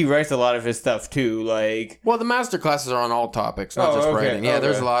 Well, I think he writes a lot of his stuff too. Like, well, the master classes are on all topics, not just writing. Yeah,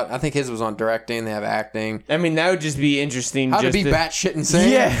 there's a lot. I think his was on directing. They have acting. I mean, that would just be interesting. How to be batshit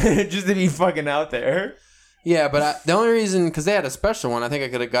insane? Yeah, just to be fucking out there. Yeah, but the only reason because they had a special one, I think I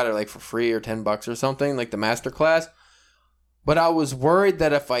could have got it like for free or $10 or something, like the master class. But I was worried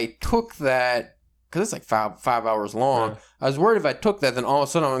that if I took that. Because it's like five hours long. Yeah. I was worried if I took that, then all of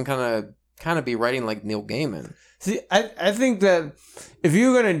a sudden I'm going to kind of be writing like Neil Gaiman. See, I think that if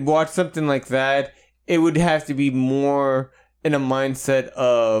you're going to watch something like that, it would have to be more in a mindset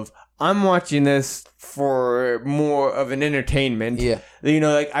of, I'm watching this for more of an entertainment. Yeah. You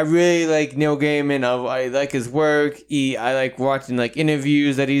know, like, I really like Neil Gaiman. I like his work. I like watching, like,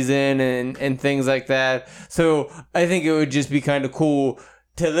 interviews that he's in and things like that. So I think it would just be kind of cool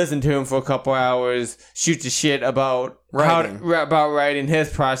to listen to him for a couple hours, shoot the shit about about writing his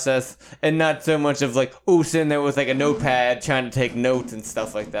process, and not so much of like, sitting there with like a notepad trying to take notes and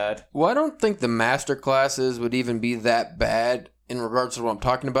stuff like that. Well, I don't think the master classes would even be that bad in regards to what I'm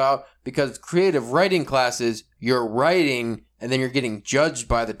talking about, because creative writing classes, you're writing and then you're getting judged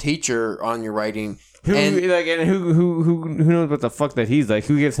by the teacher on your writing. Who knows what the fuck that he's like?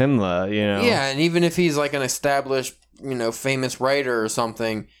 Who gives him the, Yeah, and even if he's like an established, famous writer or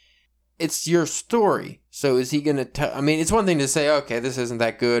something, it's your story. So is he going to tell... I mean, it's one thing to say, okay, this isn't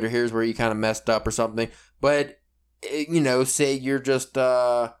that good, or here's where you kind of messed up or something. But, say you're just...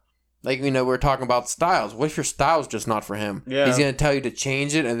 we're talking about styles. What if your style's just not for him? Yeah. He's going to tell you to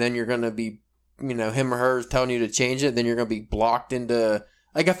change it, and then you're going to be, him or her is telling you to change it, then you're going to be blocked into...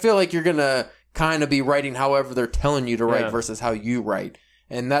 Like, I feel like you're going to kind of be writing however they're telling you to write versus how you write.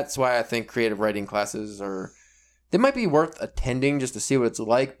 And that's why I think creative writing classes are... They might be worth attending just to see what it's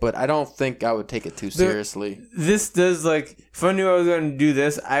like, but I don't think I would take it too seriously. This does, if I knew I was going to do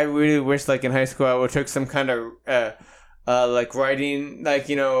this, I really wish, in high school, I would have took some kind of... writing,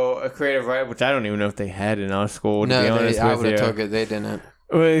 a creative write, which I don't even know if they had in our school, to be honest. I would have took it. They didn't.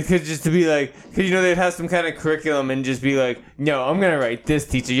 Well, it could just to be they'd have some kind of curriculum and just be like, no, I'm going to write this,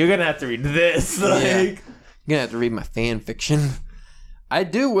 teacher. You're going to have to read this. You're going to have to read my fan fiction. I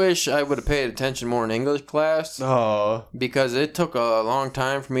do wish I would have paid attention more in English class. Oh. Because it took a long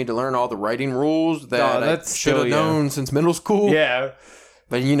time for me to learn all the writing rules that I should have known since middle school. Yeah.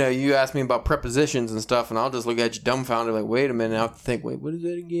 But, you ask me about prepositions and stuff, and I'll just look at you dumbfounded, like, wait a minute, I have to think, wait, what is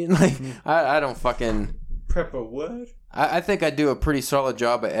that again? I don't fucking... Prep a what? I think I do a pretty solid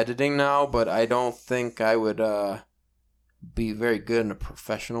job at editing now, but I don't think I would be very good in a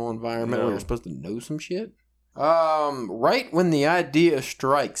professional environment where you're supposed to know some shit. Write when the idea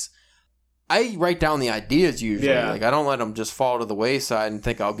strikes. I write down the ideas usually. Yeah. I don't let them just fall to the wayside and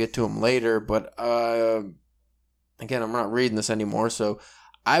think I'll get to them later, but again, I'm not reading this anymore, so...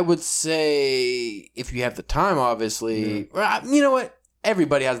 I would say, if you have the time, obviously, you know what?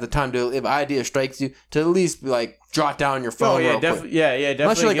 Everybody has the time to, if an idea strikes you, to at least jot down your phone. Definitely. Yeah, definitely.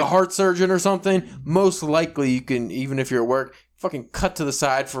 Unless you're a heart surgeon or something, most likely you can, even if you're at work, fucking cut to the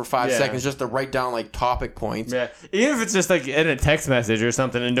side for 5 seconds just to write down topic points. Yeah, even if it's just in a text message or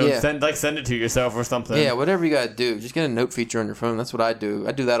something, and don't send it to yourself or something. Yeah, whatever you gotta do, just get a note feature on your phone. That's what I do.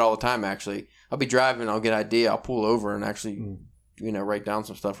 I do that all the time. Actually, I'll be driving, I'll get an idea, I'll pull over and actually. Write down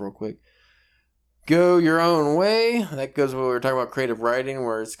some stuff real quick. Go your own way. That goes what we were talking about creative writing,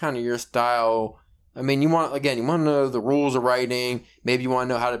 where it's kind of your style. I mean, you want to know the rules of writing. Maybe you want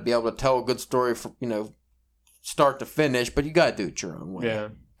to know how to be able to tell a good story from, start to finish, but you got to do it your own way. Yeah.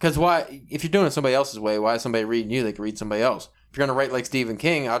 Because if you're doing it somebody else's way, why is somebody reading you? They can read somebody else. If you're going to write like Stephen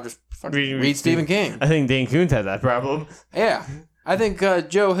King, I'll just read Stephen King. I think Dane Coons had that problem. Yeah. I think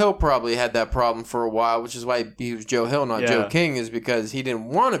Joe Hill probably had that problem for a while, which is why he was Joe Hill, not Joe King, is because he didn't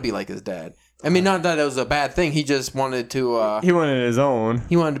want to be like his dad. I mean, not that it was a bad thing. He just wanted to... he wanted his own.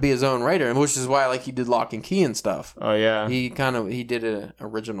 He wanted to be his own writer, and which is why he did Lock and Key and stuff. Oh, yeah. He did it an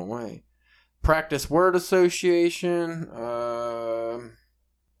original way. Practice word association. I'm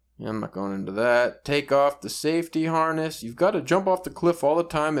not going into that. Take off the safety harness. You've got to jump off the cliff all the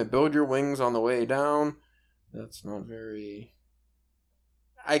time and build your wings on the way down. That's not very...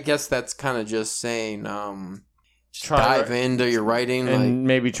 I guess that's kind of just saying, dive into your writing. And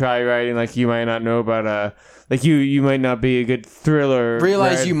maybe try writing you might not know about, you might not be a good thriller.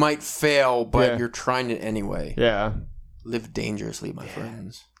 Realize you might fail, but you're trying it anyway. Yeah. Live dangerously, my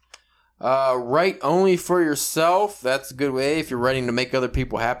friends. Write only for yourself. That's a good way. If you're writing to make other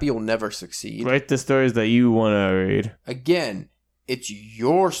people happy, you'll never succeed. Write the stories that you want to read. Again, it's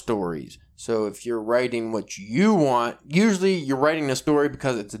your stories. So if you're writing what you want, usually you're writing a story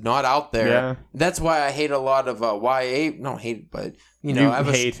because it's not out there. Yeah. That's why I hate a lot of YA. No, hate, but I have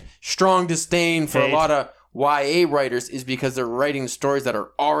a strong disdain for a lot of YA writers is because they're writing stories that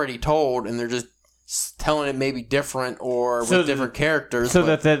are already told and they're just telling it maybe different or with different characters. So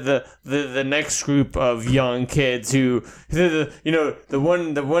that the next group of young kids who the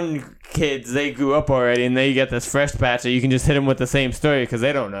one kids, they grew up already and they get this fresh batch that you can just hit them with the same story because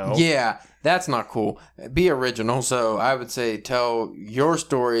they don't know. Yeah. That's not cool. Be original. So I would say tell your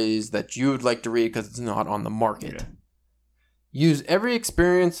stories that you would like to read because it's not on the market. Yeah. Use every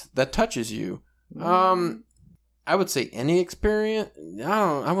experience that touches you. I would say any experience.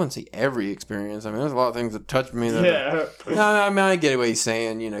 I wouldn't say every experience. I mean, there's a lot of things that touch me. I get what he's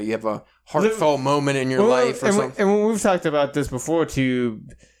saying. You have a heartfelt moment in your life or something. And when we've talked about this before, to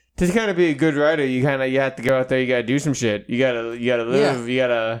kind of be a good writer, you have to go out there. You got to do some shit. You got to live. Yeah. You got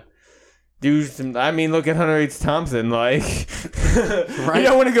to. do some. I mean, look at Hunter H. Thompson. Like, Right. you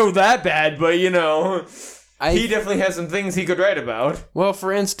don't want to go that bad, but you know, I he definitely has some things he could write about. Well,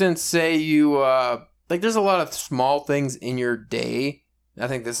 for instance, say you like there's a lot of small things in your day. I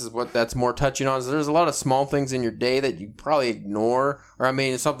think this is what that's more touching on. Is there's a lot of small things in your day that you probably ignore, or I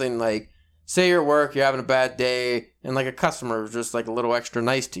mean, it's something like say you're at work, you're having a bad day, and like a customer was just like a little extra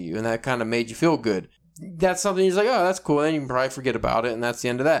nice to you, and that kind of made you feel good. That's something you're like, oh, that's cool. And you can probably forget about it, and that's the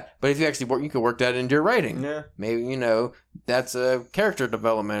end of that. But if you actually work, you could work that into your writing. Yeah. Maybe that's a character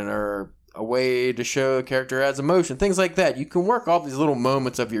development or a way to show a character has emotion, things like that. You can work all these little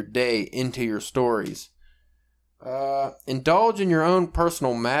moments of your day into your stories. Indulge in your own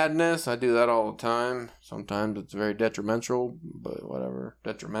personal madness. I do that all the time. Sometimes it's very detrimental, but whatever.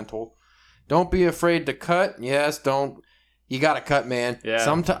 Detrimental. Don't be afraid to cut. Yes, don't. You gotta cut, man.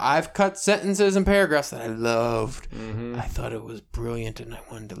 Yeah. I've cut sentences and paragraphs that I loved. Mm-hmm. I thought it was brilliant, and I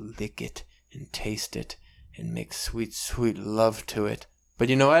wanted to lick it and taste it and make sweet, sweet love to it. But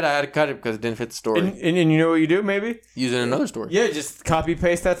you know what? I had to cut it because it didn't fit the story. And you know what you do, maybe? Use it in another story. Yeah, just copy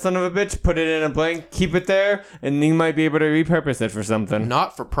paste that son of a bitch, put it in a blank, keep it there, and you might be able to repurpose it for something.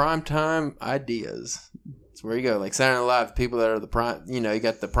 Not for primetime ideas. That's where you go. Like Saturday Night Live, people that are the prime, you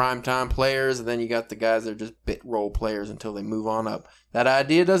got the primetime players, and then you got the guys that are just bit role players until they move on up. That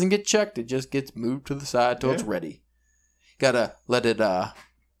idea doesn't get checked. It just gets moved to the side till it's ready. Gotta let it,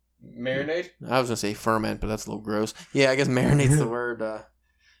 marinate? I was gonna say ferment, but that's a little gross. Yeah, I guess marinate's the word.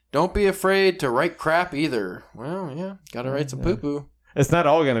 Don't be afraid to write crap either. Well, yeah, gotta write some poo-poo. It's not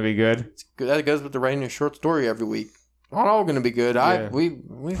all gonna be good. It's good. That goes with the writing a short story every week. Not all gonna be good. Yeah.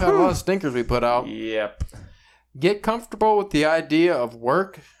 We've had a lot of stinkers we put out. Yep. Get comfortable with the idea of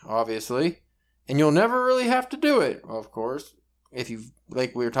work, obviously, and you'll never really have to do it, of course. If you,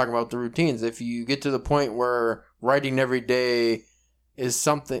 like we were talking about the routines, if you get to the point where writing every day is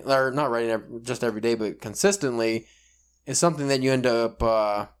something, or not writing just every day, but consistently, is something that you end up,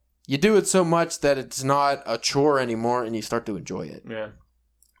 you do it so much that it's not a chore anymore, and you start to enjoy it. Yeah.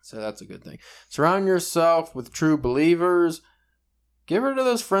 So that's a good thing. Surround yourself with true believers. Get rid of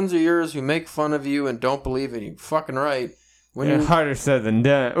those friends of yours who make fun of you and don't believe in you. Fucking right. Harder said than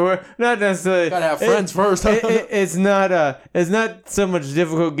done, or not necessarily. Gotta have friends first. It's not so much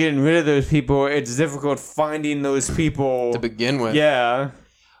difficult getting rid of those people. It's difficult finding those people to begin with. Yeah.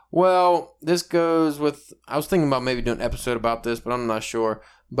 Well, this goes with. I was thinking about maybe doing an episode about this, but I'm not sure.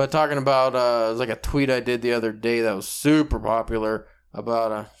 But talking about it was like a tweet I did the other day that was super popular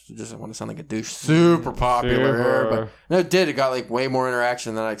about just I want to sound like a douche. Super popular, but no, it did. It got like way more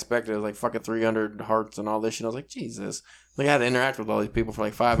interaction than I expected. It was like fucking 300 hearts and all this shit. I was like, Jesus. Like I had to interact with all these people for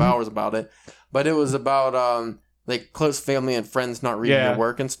like 5 hours about it. But it was about like close family and friends not reading your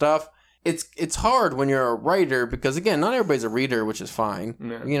work and stuff. It's hard when you're a writer because again, not everybody's a reader, which is fine.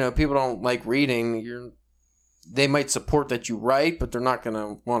 Yeah. People don't like reading. They might support that you write, but they're not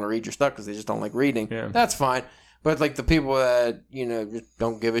gonna want to read your stuff because they just don't like reading. Yeah. That's fine. But like the people that just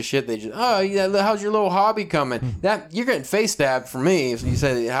don't give a shit, they just how's your little hobby coming? That you're getting face stabbed for me if you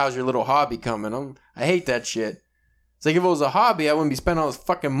say how's your little hobby coming. I hate that shit. It's like if it was a hobby, I wouldn't be spending all this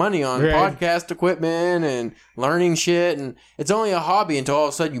fucking money on podcast equipment and learning shit. And it's only a hobby until all of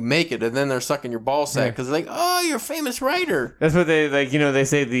a sudden you make it, and then they're sucking your ball sack because they're like, oh, you're a famous writer. That's what they like. They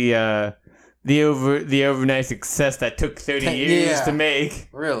say the overnight success that took 30 years to make.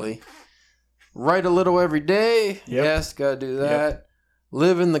 Really. Write a little every day. Yep. Yes, gotta do that. Yep.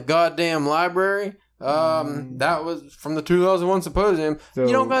 Live in the goddamn library. That was from the 2001 symposium. So,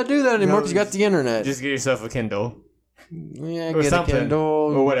 you don't gotta do that anymore because you got the internet. Just get yourself a Kindle. Yeah, or get something. a Kindle.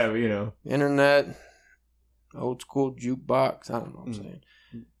 Or whatever, Internet. Old school jukebox. I don't know what I'm saying.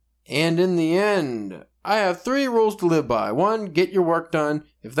 And in the end, I have 3 rules to live by. 1, get your work done.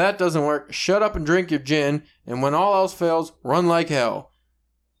 If that doesn't work, shut up and drink your gin. And when all else fails, run like hell.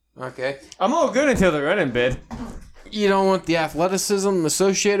 Okay. I'm all good until the running bit. You don't want the athleticism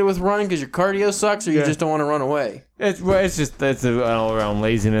associated with running because your cardio sucks, or you just don't want to run away. It's an all-around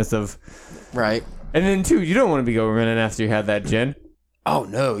laziness of... Right. And then, too, you don't want to be going running after you have that gin. Oh,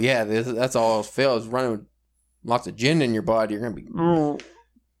 no. Yeah, that's all else fails. Running with lots of gin in your body, you're going to be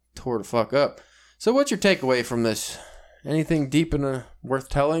tore the fuck up. So what's your takeaway from this? Anything deep and worth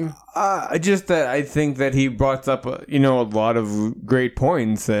telling? Just that I think that he brought up, a lot of great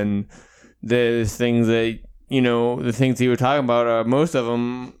points, and the things that, the things he was talking about, most of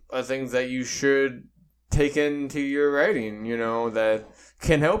them are things that you should take into your writing, that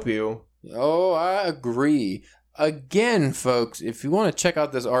can help you. Oh, I agree. Again, folks, if you want to check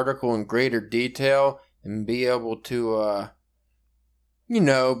out this article in greater detail and be able to,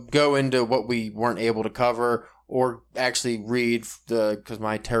 go into what we weren't able to cover, or actually read because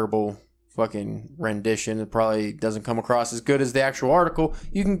my terrible fucking rendition. It probably doesn't come across as good as the actual article.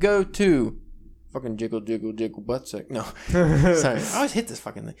 You can go to fucking jiggle buttsack. No, sorry, I always hit this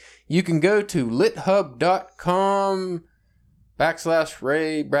fucking thing. You can go to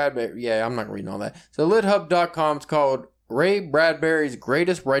lithub.com/Ray Bradbury. Yeah, I'm not reading all that. So lithub.com is called Ray Bradbury's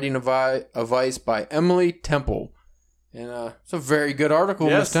Greatest Writing Advice by Emily Temple. And it's a very good article,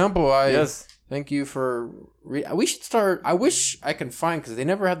 Yes. Miss Temple. Yes. Thank you for... we should start... I wish I can find... Because they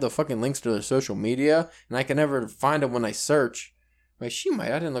never have the fucking links to their social media. And I can never find them when I search. Wait, she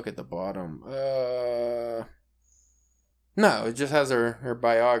might. I didn't look at the bottom. No, it just has her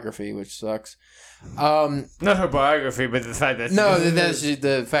biography, which sucks. Not her biography, but the fact that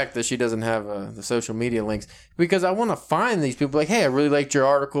The fact that she doesn't have the social media links, because I want to find these people. Like, hey, I really liked your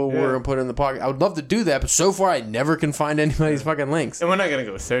article. Yeah. We're gonna put it in the pocket. I would love to do that, but so far I never can find anybody's fucking links. and we're not gonna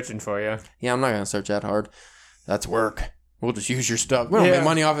go searching for you. Yeah, I'm not gonna search that hard. That's work. We'll just use your stuff. We don't make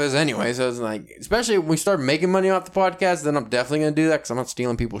money off of this anyway, so it's like, especially when we start making money off the podcast, then I'm definitely gonna do that because I'm not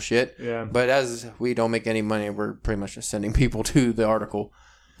stealing people's shit. Yeah. But as we don't make any money, we're pretty much just sending people to the article.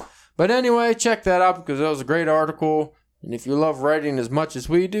 But anyway, check that out because that was a great article. And if you love writing as much as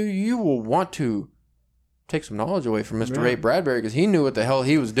we do, you will want to take some knowledge away from Mr. Ray Bradbury because he knew what the hell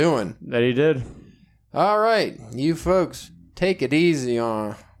he was doing. That he did. All right, you folks, take it easy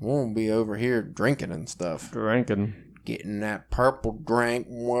on. Won't be over here drinking and stuff. Drinking. Getting that purple drink.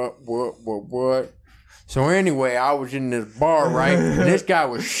 What? So anyway, I was in this bar, right? And this guy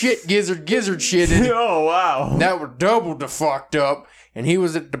was gizzard shitted. Oh, wow. That was double the fucked up. And he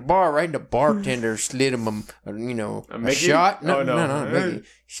was at the bar, right? And the bartender slid him a shot. No. Mickey.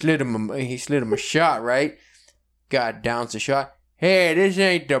 He slid him a shot, right? God downs the shot. Hey, this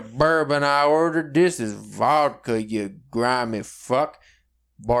ain't the bourbon I ordered. This is vodka, you grimy fuck.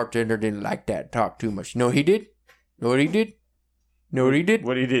 Bartender didn't like that talk too much. You know what he did? What he did?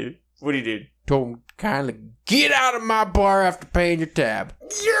 Told him kindly get out of my bar after paying your tab.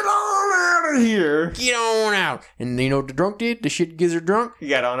 Get on out of here. Get on out. And you know what the drunk did? The shit gizzard drunk? You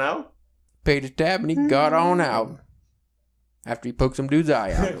got on out? Paid his tab and he got on out. After he poked some dude's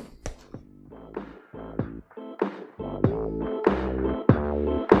eye out.